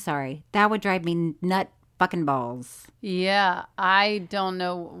mean, I'm sorry. That would drive me nut fucking balls. Yeah, I don't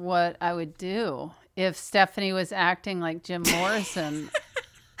know what I would do if Stephanie was acting like Jim Morrison.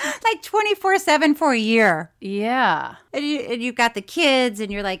 Like 24/7 for a year. Yeah. And you've got the kids,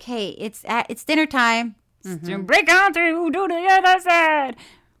 and you're like, hey, it's dinner time. Break on through, do the other side.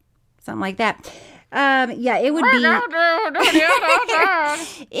 Something like that. It would be.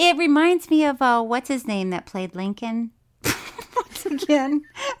 It reminds me of what's his name that played Lincoln. Once again,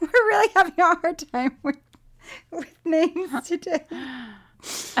 we're really having a hard time with names today.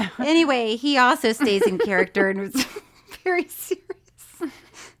 Anyway, he also stays in character and was very serious.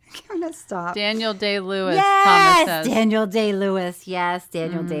 I'm gonna stop. Daniel Day-Lewis. Yes, Thomas says. Daniel Day-Lewis. Yes,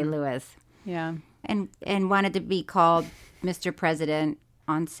 Daniel Day-Lewis. Yeah, and wanted to be called Mr. President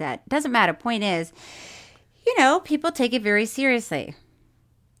on set. Doesn't matter. Point is, people take it very seriously.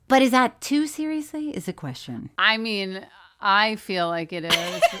 But is that too seriously? Is the question. I mean, I feel like it is.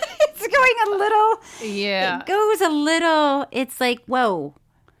 It's going a little. Yeah. It goes a little. It's like, whoa.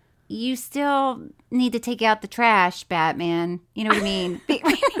 You still need to take out the trash, Batman. You know what I mean?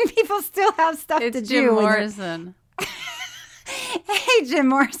 People still have stuff to do. Jim Morrison. Hey, Jim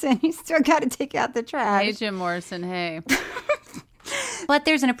Morrison, you still got to take out the trash. Hey, Jim Morrison, hey. But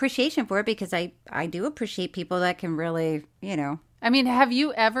there's an appreciation for it because I do appreciate people that can really, I mean, have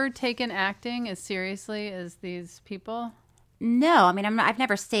you ever taken acting as seriously as these people? No, I mean, I've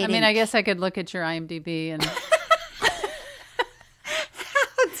never stayed. I mean, I guess I could look at your IMDb and.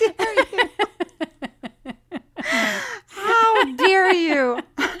 How dare you?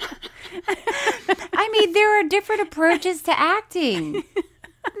 I mean, there are different approaches to acting.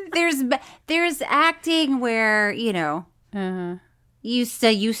 There's acting where, you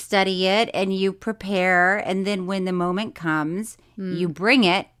study it and you prepare, and then when the moment comes, you bring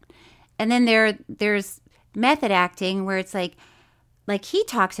it. And then there's method acting where it's like he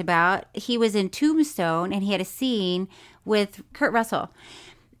talks about, he was in Tombstone and he had a scene with Kurt Russell.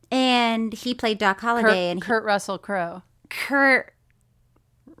 And he played Doc Holliday. Kurt Russell Crowe. Kurt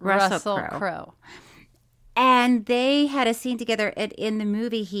Russell Crowe. And they had a scene together. In the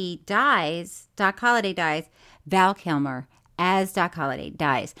movie, he dies. Doc Holliday dies. Val Kilmer, as Doc Holliday,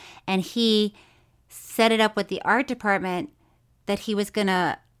 dies. And he set it up with the art department that he was going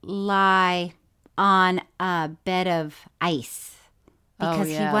to lie on a bed of ice because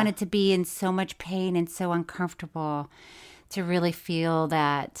he wanted to be in so much pain and so uncomfortable to really feel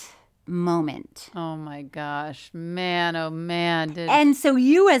that moment. Oh my gosh, man, oh man. And so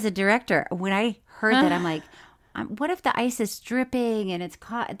you as a director, when I heard that, I'm like, what if the ice is dripping and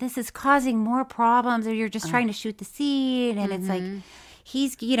this is causing more problems, or you're just trying to shoot the scene, and it's like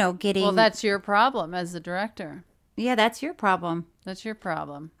he's, getting... Well, that's your problem as the director. Yeah, that's your problem. That's your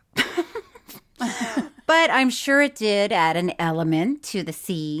problem. But I'm sure it did add an element to the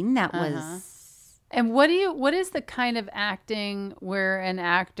scene that was... And what is the kind of acting where an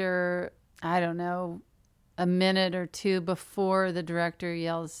actor, I don't know, a minute or two before the director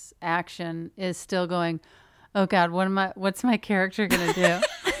yells action is still going, oh God, what's my character going to do?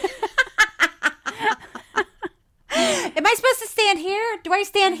 Am I supposed to stand here? Do I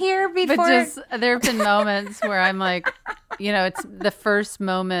stand here before? But there have been moments where I'm like, it's the first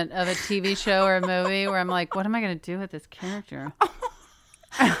moment of a TV show or a movie where I'm like, what am I going to do with this character?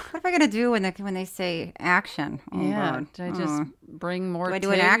 What am I going to do when they say action? Oh, God. Do I just bring more Do I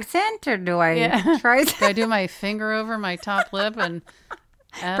do an accent, or do I try? Do I do my finger over my top lip and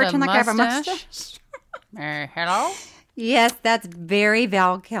add pretend a like mustache? I have a mustache? Hello? Yes, that's very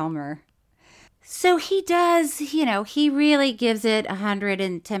Val Kilmer. So he does, he really gives it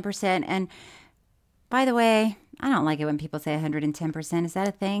 110%. And by the way, I don't like it when people say 110%. Is that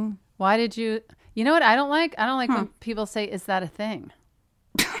a thing? Why did you... You know what I don't like? I don't like when people say, is that a thing?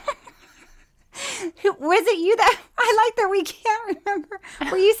 Was it you that... I like that we can't remember.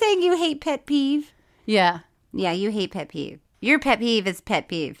 Were you saying you hate pet peeve? Yeah. Yeah, you hate pet peeve. Your pet peeve is pet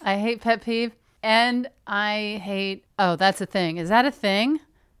peeve. I hate pet peeve. And I hate... Oh, that's a thing. Is that a thing?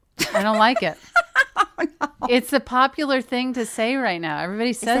 I don't like it. Oh, no. It's a popular thing to say right now.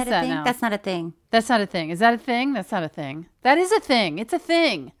 Everybody says that now. That's not a thing. That's not a thing. Is that a thing? That's not a thing. That is a thing. It's a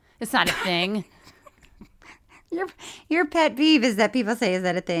thing. It's not a thing. Your pet peeve is that people say, is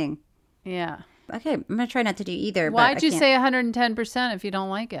that a thing? Yeah. Okay, I'm going to try not to do either. Why'd you say 110% if you don't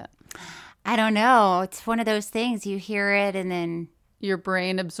like it? I don't know. It's one of those things. You hear it and then... Your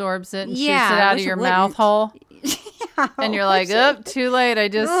brain absorbs it and shoots it out of your mouth hole. And you're like, too late. I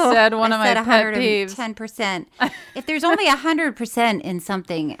just said one of my pet peeves. 110%. If there's only 100% in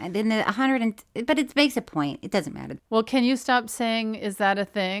something, then the 100, but it makes a point. It doesn't matter. Well, can you stop saying, is that a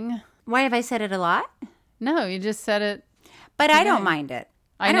thing? Why have I said it a lot? No, you just said it. But I don't mind it.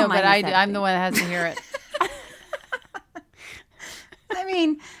 I know, but I'm the one that has to hear it. I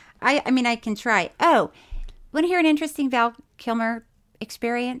mean, I can try. Oh, want to hear an interesting Val Kilmer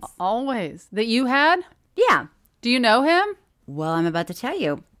experience? Always. That you had? Yeah. Do you know him? Well, I'm about to tell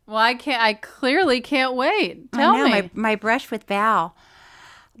you. Well, I clearly can't wait. Tell me. My brush with Val.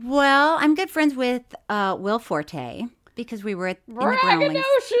 Well, I'm good friends with Will Forte because we were in the Groundlings.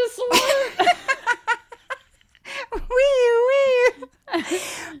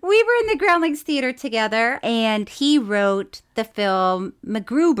 We were in the Groundlings Theater together, and he wrote the film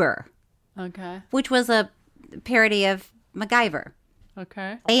MacGruber. Okay. Which was a parody of MacGyver.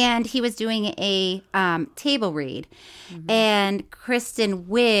 Okay. And he was doing a table read. Mm-hmm. And Kristen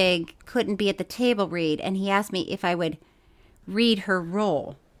Wiig couldn't be at the table read. And he asked me if I would read her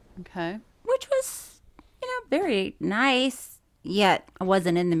role. Okay. Which was, very nice. Yet I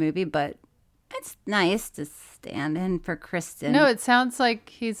wasn't in the movie, but it's nice to stand in for Kristen. No, it sounds like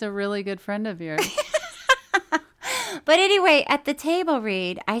he's a really good friend of yours. But anyway, at the table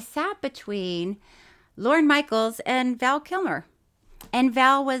read, I sat between Lorne Michaels and Val Kilmer. And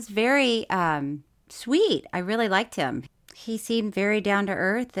Val was very sweet. I really liked him. He seemed very down to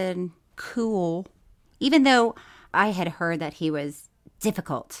earth and cool, even though I had heard that he was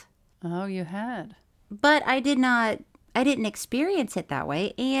difficult. Oh, you had? But I didn't experience it that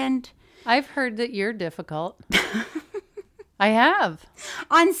way. And I've heard that you're difficult. I have.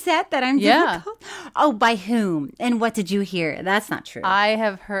 On set that I'm difficult? Oh, by whom? And what did you hear? That's not true. I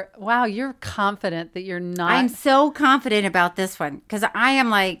have heard. Wow, you're confident that you're not. I'm so confident about this one because I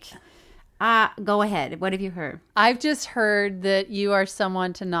am like, go ahead. What have you heard? I've just heard that you are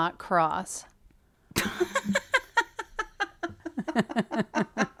someone to not cross.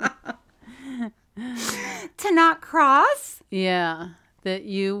 To not cross? Yeah, that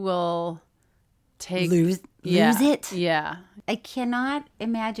you will lose it. Yeah, I cannot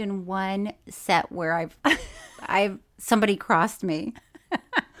imagine one set where I've somebody crossed me.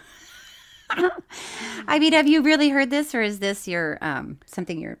 I mean, have you really heard this, or is this your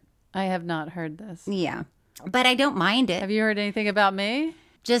something you're? I have not heard this. Yeah, but I don't mind it. Have you heard anything about me?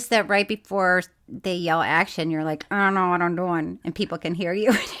 Just that right before they yell action, you're like, I don't know what I'm doing, and people can hear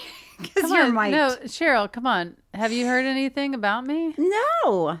you. Because you're Mike. No, Cheryl, come on. Have you heard anything about me?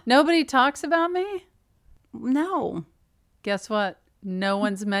 No. Nobody talks about me? No. Guess what? No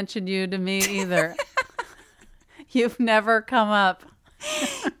one's mentioned you to me either. You've never come up.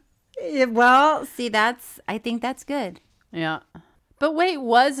 Well, see, I think that's good. Yeah. But wait,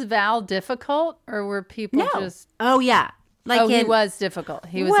 was Val difficult or were people just... Oh, yeah. He was difficult.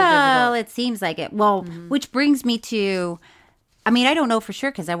 He was Well, it seems like it. Well, which brings me to... I mean, I don't know for sure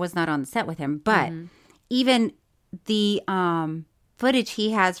because I was not on the set with him, but even the footage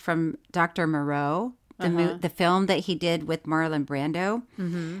he has from Dr. Moreau, the film that he did with Marlon Brando.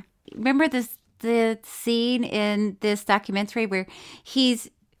 Remember the scene in this documentary where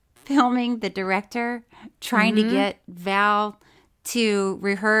he's filming the director trying to get Val to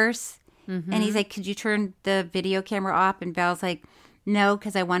rehearse, and he's like, "Could you turn the video camera off?" And Val's like, "No,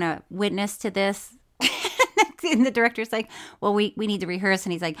 because I want to witness to this." And the director's like, "Well, we need to rehearse."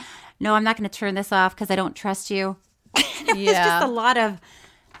 And he's like, "No, I'm not going to turn this off because I don't trust you." It's just a lot of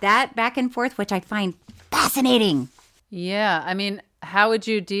that back and forth, which I find fascinating. Yeah. I mean, how would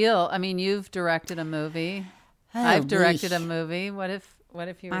you deal? I mean, you've directed a movie. I've directed a movie. What if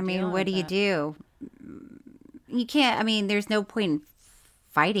you were I mean, what do you do? You can't, I mean, there's no point in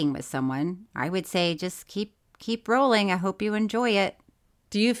fighting with someone. I would say just keep rolling. I hope you enjoy it.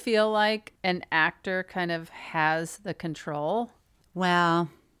 Do you feel like an actor kind of has the control? Well,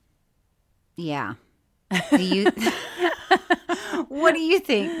 yeah. Do you? What do you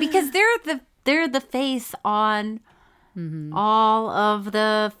think? Because they're the face on all of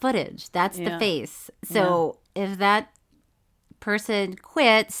the footage. That's the face. So if that person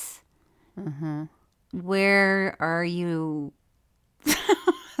quits, where are you?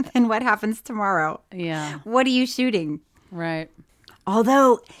 Then what happens tomorrow? Yeah. What are you shooting? Right.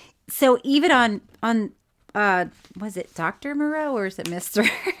 Although, so even on was it Dr. Moreau or is it Mr.?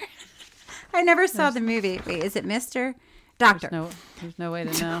 I never saw the movie. Wait, is it Mr.? Doctor. There's no way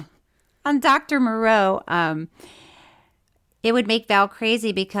to know. On Dr. Moreau, it would make Val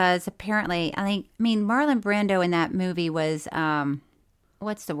crazy because apparently, I mean, Marlon Brando in that movie was,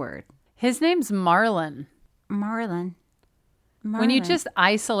 what's the word? His name's Marlon. Marlon. When you just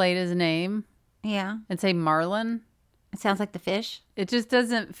isolate his name, and say Marlon, it sounds like the fish. It just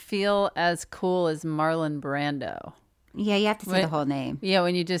doesn't feel as cool as Marlon Brando. Yeah, you have to say the whole name. Yeah,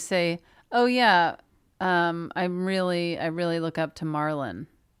 when you just say, "Oh yeah, I really look up to Marlon."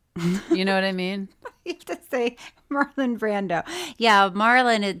 You know what I mean? You have to say Marlon Brando. Yeah,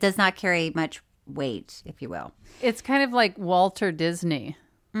 Marlon, it does not carry much weight, if you will. It's kind of like Walter Disney.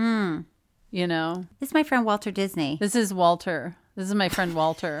 You know? This is my friend Walter Disney. This is Walter. This is my friend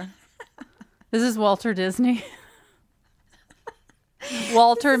Walter. This is Walter Disney.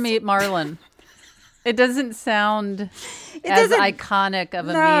 Walter meet Marlon. It doesn't sound iconic of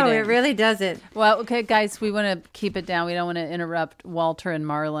a meeting. No, it really doesn't. Well, okay, guys, we want to keep it down. We don't want to interrupt Walter and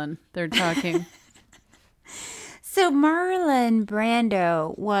Marlon. They're talking. So Marlon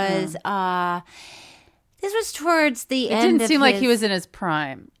Brando was, this was towards the end of It didn't seem like he was in his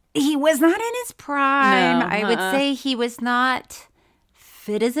prime. He was not in his prime. No, I would say he was not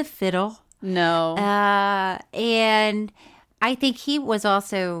fit as a fiddle. No. And I think he was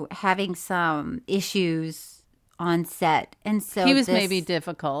also having some issues on set. And so he was maybe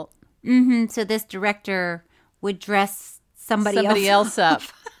difficult. So this director would dress somebody else up.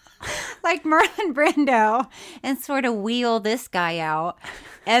 Like Marlon Brando and sort of wheel this guy out.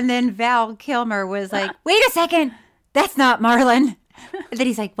 And then Val Kilmer was like, "Wait a second, that's not Marlon." And then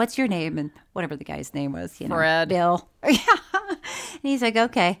he's like, "What's your name?" And whatever the guy's name was, Fred. Bill. Yeah. And he's like,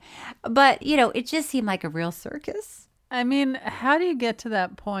 "Okay." But, it just seemed like a real circus. I mean, how do you get to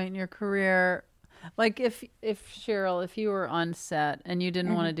that point in your career? Like if Cheryl, if you were on set and you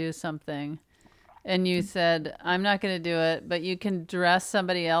didn't want to do something and you said, "I'm not going to do it, but you can dress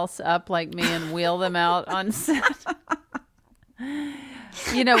somebody else up like me and wheel them out on set."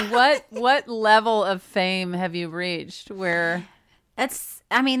 What level of fame have you reached where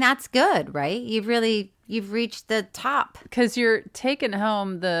that's good, right? You've reached the top. Because you're taking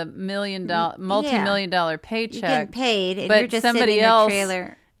home the multi-million-dollar paycheck. You're getting paid, and but you're just somebody sitting in else a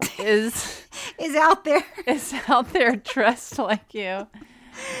trailer. is out there. Is out there dressed like you.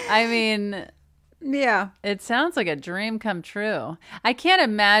 I mean, yeah. It sounds like a dream come true. I can't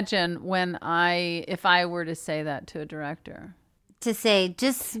imagine if I were to say that to a director. To say,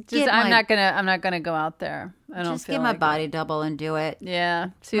 I'm not gonna go out there. I don't just feel get my like body double and do it. Yeah,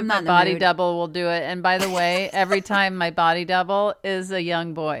 see if my body double will do it. And by the way, every time my body double is a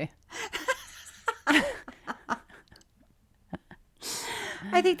young boy. I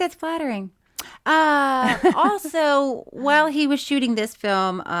think that's flattering. Also, while he was shooting this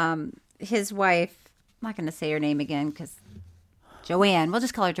film, his wife, I'm not going to say her name again because Joanne, we'll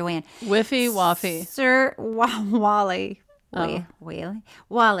just call her Joanne. Whiffy Waffy. Sir Wally.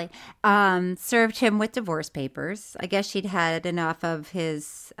 Wally served him with divorce papers. I guess she'd had enough of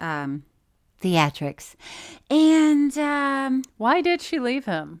his theatrics. And why did she leave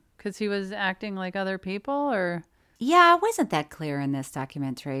him? Because he was acting like other people, or? Yeah, it wasn't that clear in this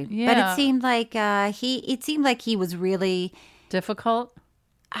documentary. Yeah. But it seemed like he was really difficult.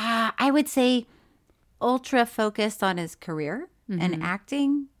 I would say ultra focused on his career and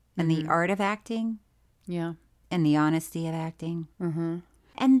acting and the art of acting. Yeah. And the honesty of acting. Mm-hmm.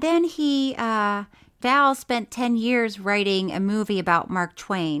 And then Val spent 10 years writing a movie about Mark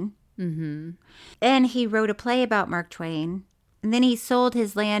Twain. Mm-hmm. And he wrote a play about Mark Twain. And then he sold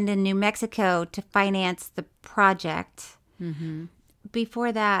his land in New Mexico to finance the project. Mm-hmm.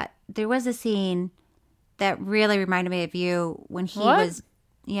 Before that, there was a scene that really reminded me of you when he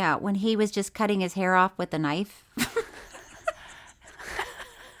when he was just cutting his hair off with a knife.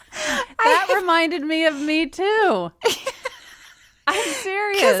 That reminded me of me too. I'm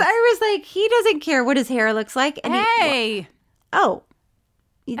serious. Because I was like, he doesn't care what his hair looks like. And hey. Do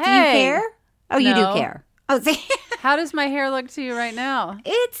you care? Oh, you do care. Oh, see. How does my hair look to you right now?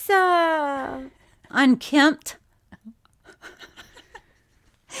 It's unkempt.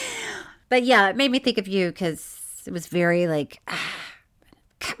 But yeah, it made me think of you because it was very like,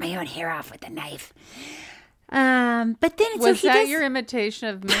 cut my own hair off with a knife. But then was that your imitation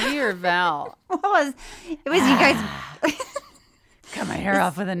of me or Val? It was you guys. Cut my hair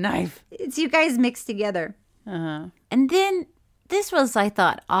off with a knife. It's you guys mixed together. Uh-huh. And then this was, I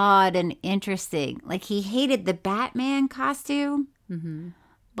thought, odd and interesting. Like he hated the Batman costume,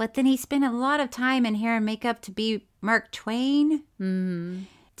 but then he spent a lot of time in hair and makeup to be Mark Twain. Mm-hmm.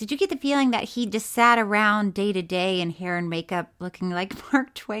 Did you get the feeling that he just sat around day to day in hair and makeup looking like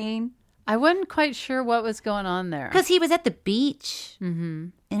Mark Twain? I wasn't quite sure what was going on there. Because he was at the beach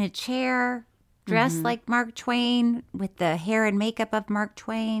in a chair, dressed like Mark Twain, with the hair and makeup of Mark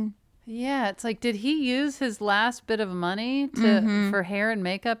Twain. Yeah, it's like, did he use his last bit of money for hair and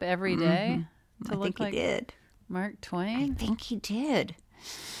makeup every day to look like he did. Mark Twain? I think he did.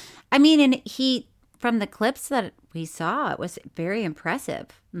 I mean, and from the clips that we saw, it was very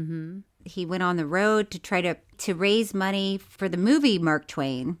impressive. Mm-hmm. He went on the road to try to raise money for the movie Mark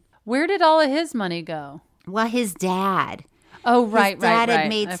Twain. Where did all of his money go? Well, his dad. Oh, right, his dad right. had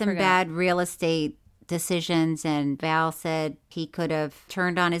made some bad real estate decisions, and Val said he could have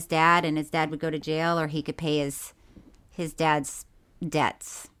turned on his dad and his dad would go to jail, or he could pay his dad's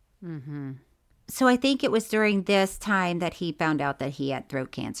debts. Mm-hmm. So I think it was during this time that he found out that he had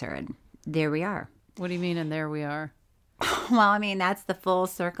throat cancer, and there we are. What do you mean, and there we are? Well, I mean, that's the full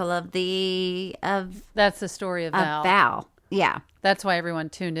circle of that's the story of Val. Val. Yeah. That's why everyone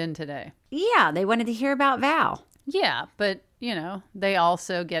tuned in today. Yeah, they wanted to hear about Val. Yeah, but, they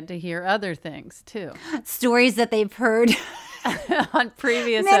also get to hear other things, too. Stories that they've heard on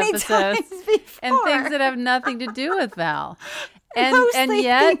previous many episodes. Times before. And things that have nothing to do with Val. And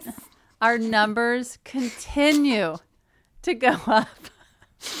yet, our numbers continue to go up.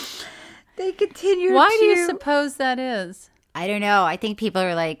 They continue Why do you suppose that is? I don't know. I think people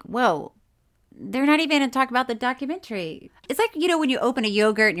are like, whoa, they're not even going to talk about the documentary. It's like, when you open a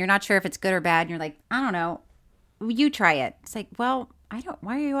yogurt and you're not sure if it's good or bad, and you're like, I don't know. You try it. It's like, well,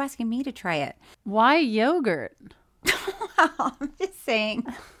 why are you asking me to try it? Why yogurt? Well, I'm just saying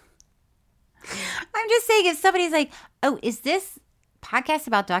if somebody's like, oh, is this podcast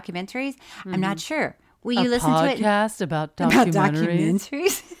about documentaries? Mm-hmm. I'm not sure. Will you listen to it? A podcast about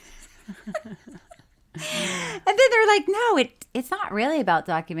documentaries? And then they're like, no, it's not really about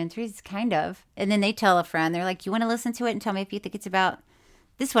documentaries. It's kind of. And then they tell a friend, they're like, you want to listen to it and tell me if you think it's about,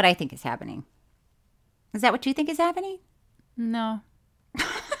 this is what I think is happening. Is that what you think is happening? No.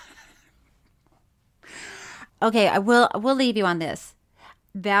 Okay, we'll leave you on this.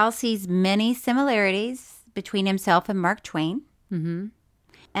 Val sees many similarities between himself and Mark Twain. Mm-hmm.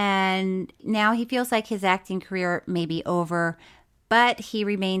 And now he feels like his acting career may be over, but he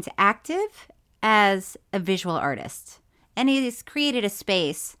remains active as a visual artist. And he's created a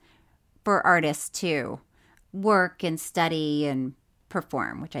space for artists to work and study and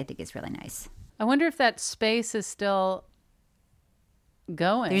perform, which I think is really nice. I wonder if that space is still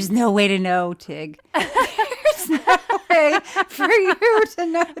going. There's no way to know, Tig. There's no way for you to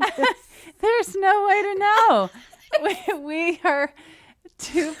know this. There's no way to know. We are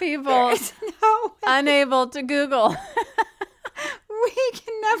two people unable to Google. We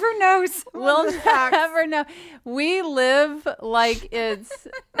can never know. We'll never know. We live like it's,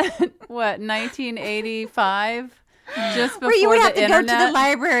 1985? Just before Where you would have the to internet. go to the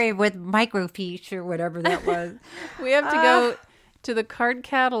library with microfiche or whatever that was. We have to go to the card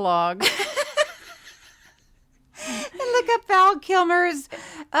catalog. And look up Val Kilmer's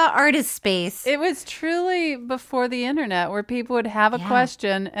artist space. It was truly before the internet where people would have a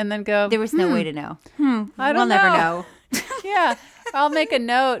question and then go, there was no way to know. I don't we'll know. never know. Yeah. I'll make a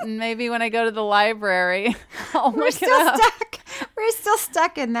note, and maybe when I go to the library, I'll look it up. We're still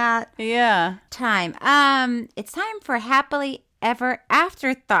stuck in that time. It's time for Happily Ever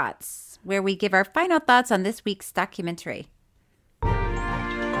After Thoughts, where we give our final thoughts on this week's documentary.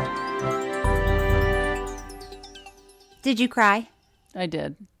 Did you cry? I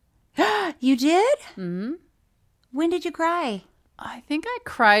did. You did? Mm-hmm. When did you cry? I think I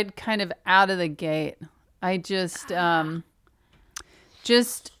cried kind of out of the gate. I just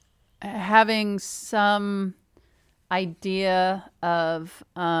having some idea of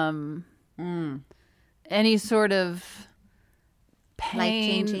any sort of pain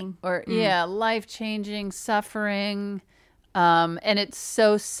life-changing or life-changing suffering, and it's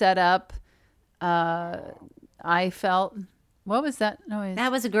so set up. I felt, what was that noise?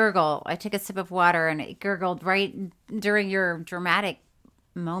 That was a gurgle. I took a sip of water and it gurgled right during your dramatic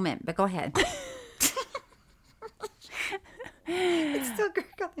moment. But go ahead. It's still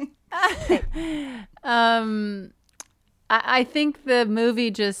gurgling. I think the movie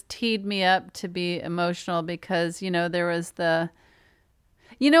just teed me up to be emotional because, there was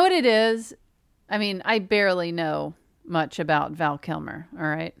you know what it is? I mean, I barely know much about Val Kilmer, all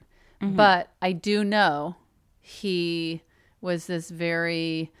right? Mm-hmm. But I do know he was this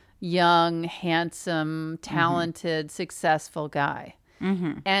very young, handsome, talented, successful guy.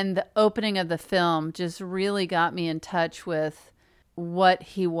 Mm-hmm. And the opening of the film just really got me in touch with what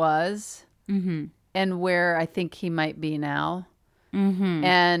he was and where I think he might be now. Mm-hmm.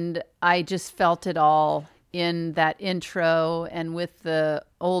 And I just felt it all in that intro and with the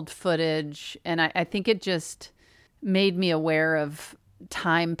old footage. And I think it just made me aware of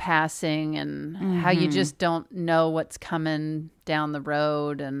time passing and how you just don't know what's coming down the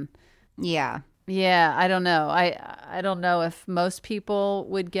road. And I don't know. I don't know if most people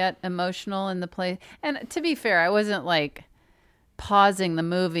would get emotional in the play. And to be fair, I wasn't like pausing the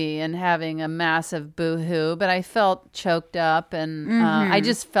movie and having a massive boo-hoo, but I felt choked up and I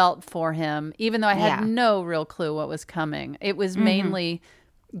just felt for him, even though I had no real clue what was coming. It was mainly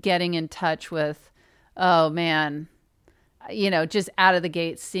getting in touch with, oh man, just out of the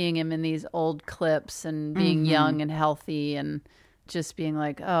gate, seeing him in these old clips and being young and healthy and just being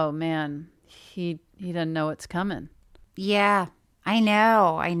like, oh man, he doesn't know what's coming. Yeah, I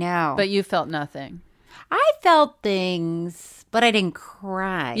know. But you felt nothing. I felt things, but I didn't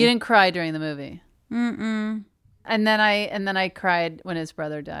cry. You didn't cry during the movie. Mm-mm. And then I cried when his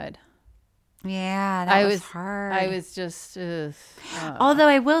brother died. Yeah, that was hard. I was just. Although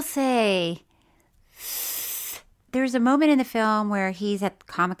I will say, there's a moment in the film where he's at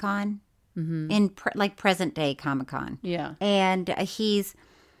Comic-Con, in present day Comic-Con. Yeah, and he's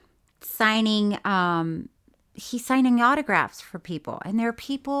signing autographs for people, and there are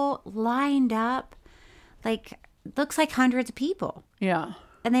people lined up, looks like hundreds of people. Yeah,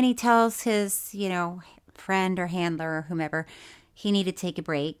 and then he tells his friend or handler or whomever he needed to take a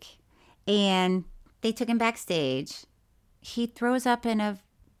break, and they took him backstage. He throws up in a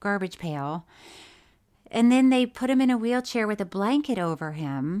garbage pail. And then they put him in a wheelchair with a blanket over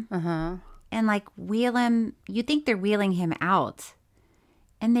him and wheel him. You think they're wheeling him out.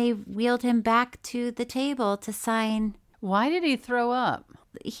 And they wheeled him back to the table to sign. Why did he throw up?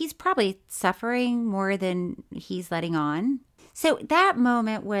 He's probably suffering more than he's letting on. So that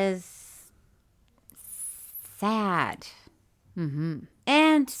moment was sad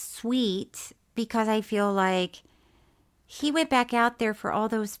and sweet because I feel like he went back out there for all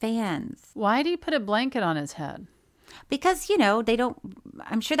those fans. Why did he put a blanket on his head? Because, they don't,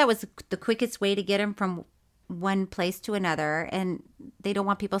 I'm sure that was the quickest way to get him from one place to another. And they don't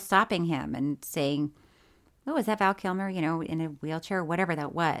want people stopping him and saying, oh, is that Val Kilmer, in a wheelchair or whatever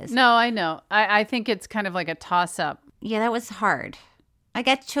that was. No, I know. I think it's kind of like a toss up. Yeah, that was hard. I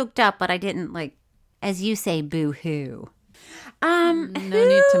got choked up, but I didn't as you say, boo-hoo. No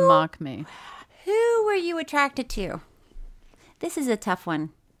need to mock me. Who were you attracted to? This is a tough one.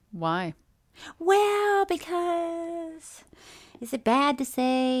 Why? Well, because is it bad to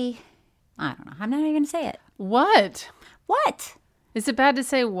say? I don't know. I'm not even going to say it. What? What? Is it bad to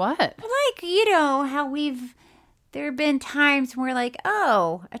say what? How there have been times when we're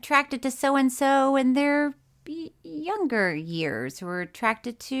attracted to so-and-so and they're younger years who were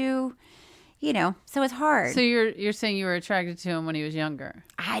attracted to, you know, so it's hard. So you're saying you were attracted to him when he was younger?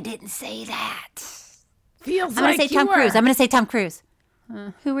 I didn't say that. Feels I'm like going to say you Tom were. Cruise. I'm going to say Tom Cruise.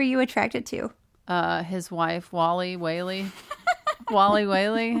 Who were you attracted to? His wife, Wally Whaley. Wally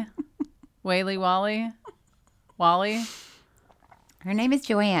Whaley. Whaley. Wally. Her name is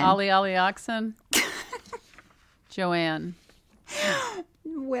Joanne. Ollie Oxen. Joanne.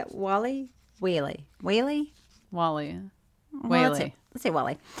 Wally? Whaley. Wally. Well, Whaley. let's say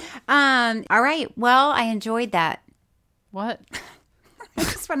Wally. All right. Well, I enjoyed that. What? I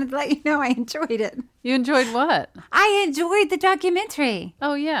just wanted to let you know I enjoyed it. You enjoyed what? I enjoyed the documentary.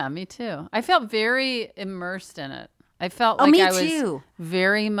 Oh, yeah, me too. I felt very immersed in it. I felt Oh, like me I was too.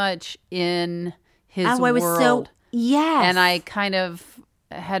 very much in his Oh, I was world. yes. And I kind of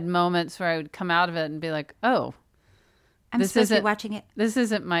had moments where I would come out of it and be like, oh, I'm supposed to be watching it. This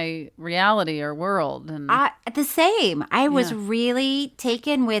isn't my reality or world. And the same. I was really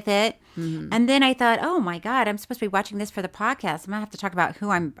taken with it. Mm-hmm. And then I thought, oh my God, I'm supposed to be watching this for the podcast. I'm going to have to talk about who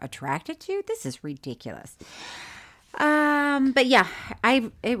I'm attracted to. This is ridiculous. But yeah,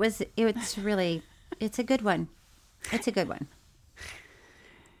 it's a good one. It's a good one.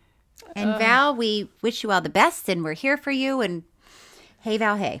 And Val, we wish you all the best, and we're here for you. And hey,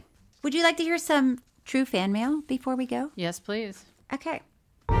 Val, hey. Would you like to hear some true fan mail before we go? Yes, please. Okay.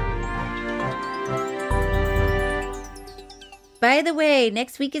 By the way,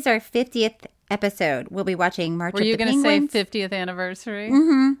 next week is our 50th episode. We'll be watching March of the Penguins. Were you going to say 50th anniversary?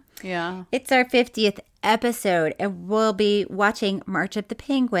 Mm-hmm. Yeah. It's our 50th episode, and we'll be watching March of the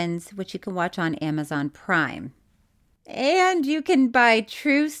Penguins, which you can watch on Amazon Prime. And you can buy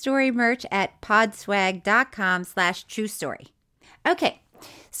True Story merch at podswag.com/truestory. Okay,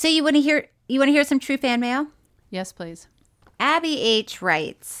 so you want to hear some true fan mail? Yes, please. Abby H.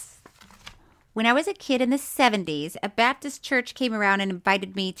 writes, when I was a kid in the 70s, a Baptist church came around and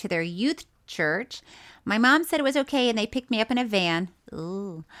invited me to their youth church. My mom said it was okay, and they picked me up in a van.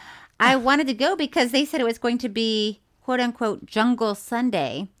 Ooh. I wanted to go because they said it was going to be, quote-unquote, Jungle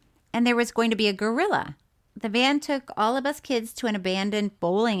Sunday, and there was going to be a gorilla. The van took all of us kids to an abandoned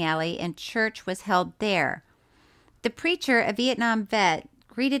bowling alley, and church was held there. The preacher, a Vietnam vet,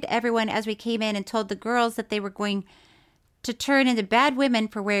 greeted everyone as we came in and told the girls that they were going to turn into bad women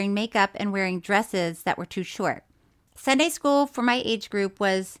for wearing makeup and wearing dresses that were too short. Sunday school for my age group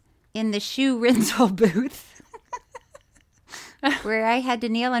was in the shoe rental booth, where I had to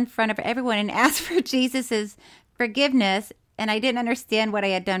kneel in front of everyone and ask for Jesus' forgiveness, and I didn't understand what I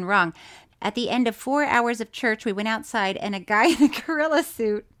had done wrong. At the end of 4 hours of church, we went outside, and a guy in a gorilla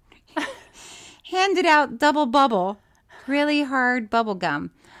suit handed out double bubble, really hard bubble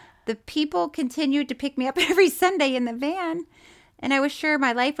gum. The people continued to pick me up every Sunday in the van, and I was sure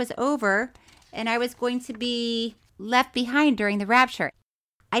my life was over, and I was going to be left behind during the rapture.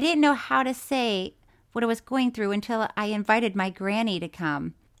 I didn't know how to say what I was going through until I invited my granny to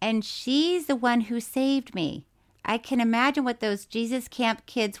come, and she's the one who saved me. I can imagine what those Jesus Camp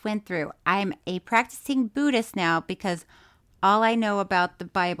kids went through. I'm a practicing Buddhist now because all I know about the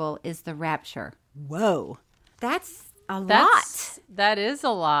Bible is the rapture. Whoa. That's a lot. That is a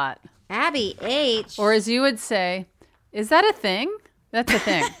lot. Abby H. Or as you would say, is that a thing? That's a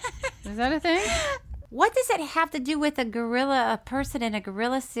thing. Is that a thing? What does it have to do with a person in a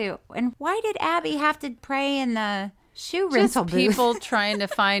gorilla suit? And why did Abby have to pray in the shoe rental booth? People trying to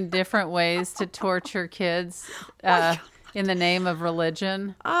find different ways to torture kids in the name of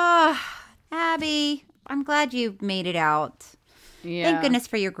religion. Abby, I'm glad you made it out. Yeah. Thank goodness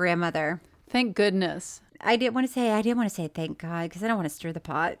for your grandmother. Thank goodness. I didn't want to say thank God because I don't want to stir the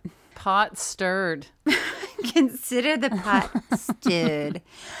pot. Pot stirred. Consider the pot stirred.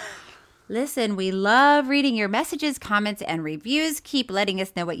 Listen, we love reading your messages, comments, and reviews. Keep letting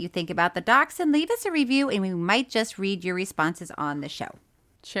us know what you think about the docs and leave us a review, and we might just read your responses on the show.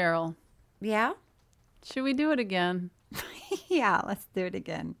 Cheryl. Yeah? Should we do it again? Yeah, let's do it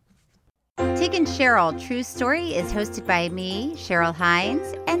again. Tig and Cheryl, True Story is hosted by me, Cheryl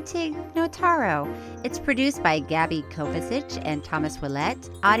Hines, and Tig Notaro. It's produced by Gabby Kovacic and Thomas Willett,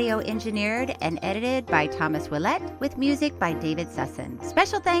 audio engineered and edited by Thomas Willett, with music by David Sussin.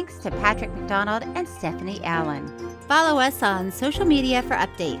 Special thanks to Patrick McDonald and Stephanie Allen. Follow us on social media for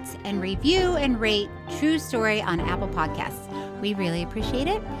updates, and review and rate True Story on Apple Podcasts. We really appreciate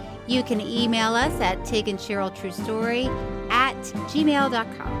it. You can email us at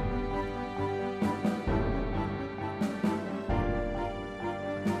tigandcheryltruestory@gmail.com.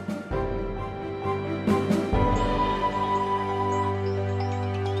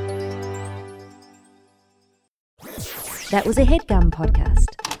 That was a HeadGum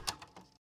podcast.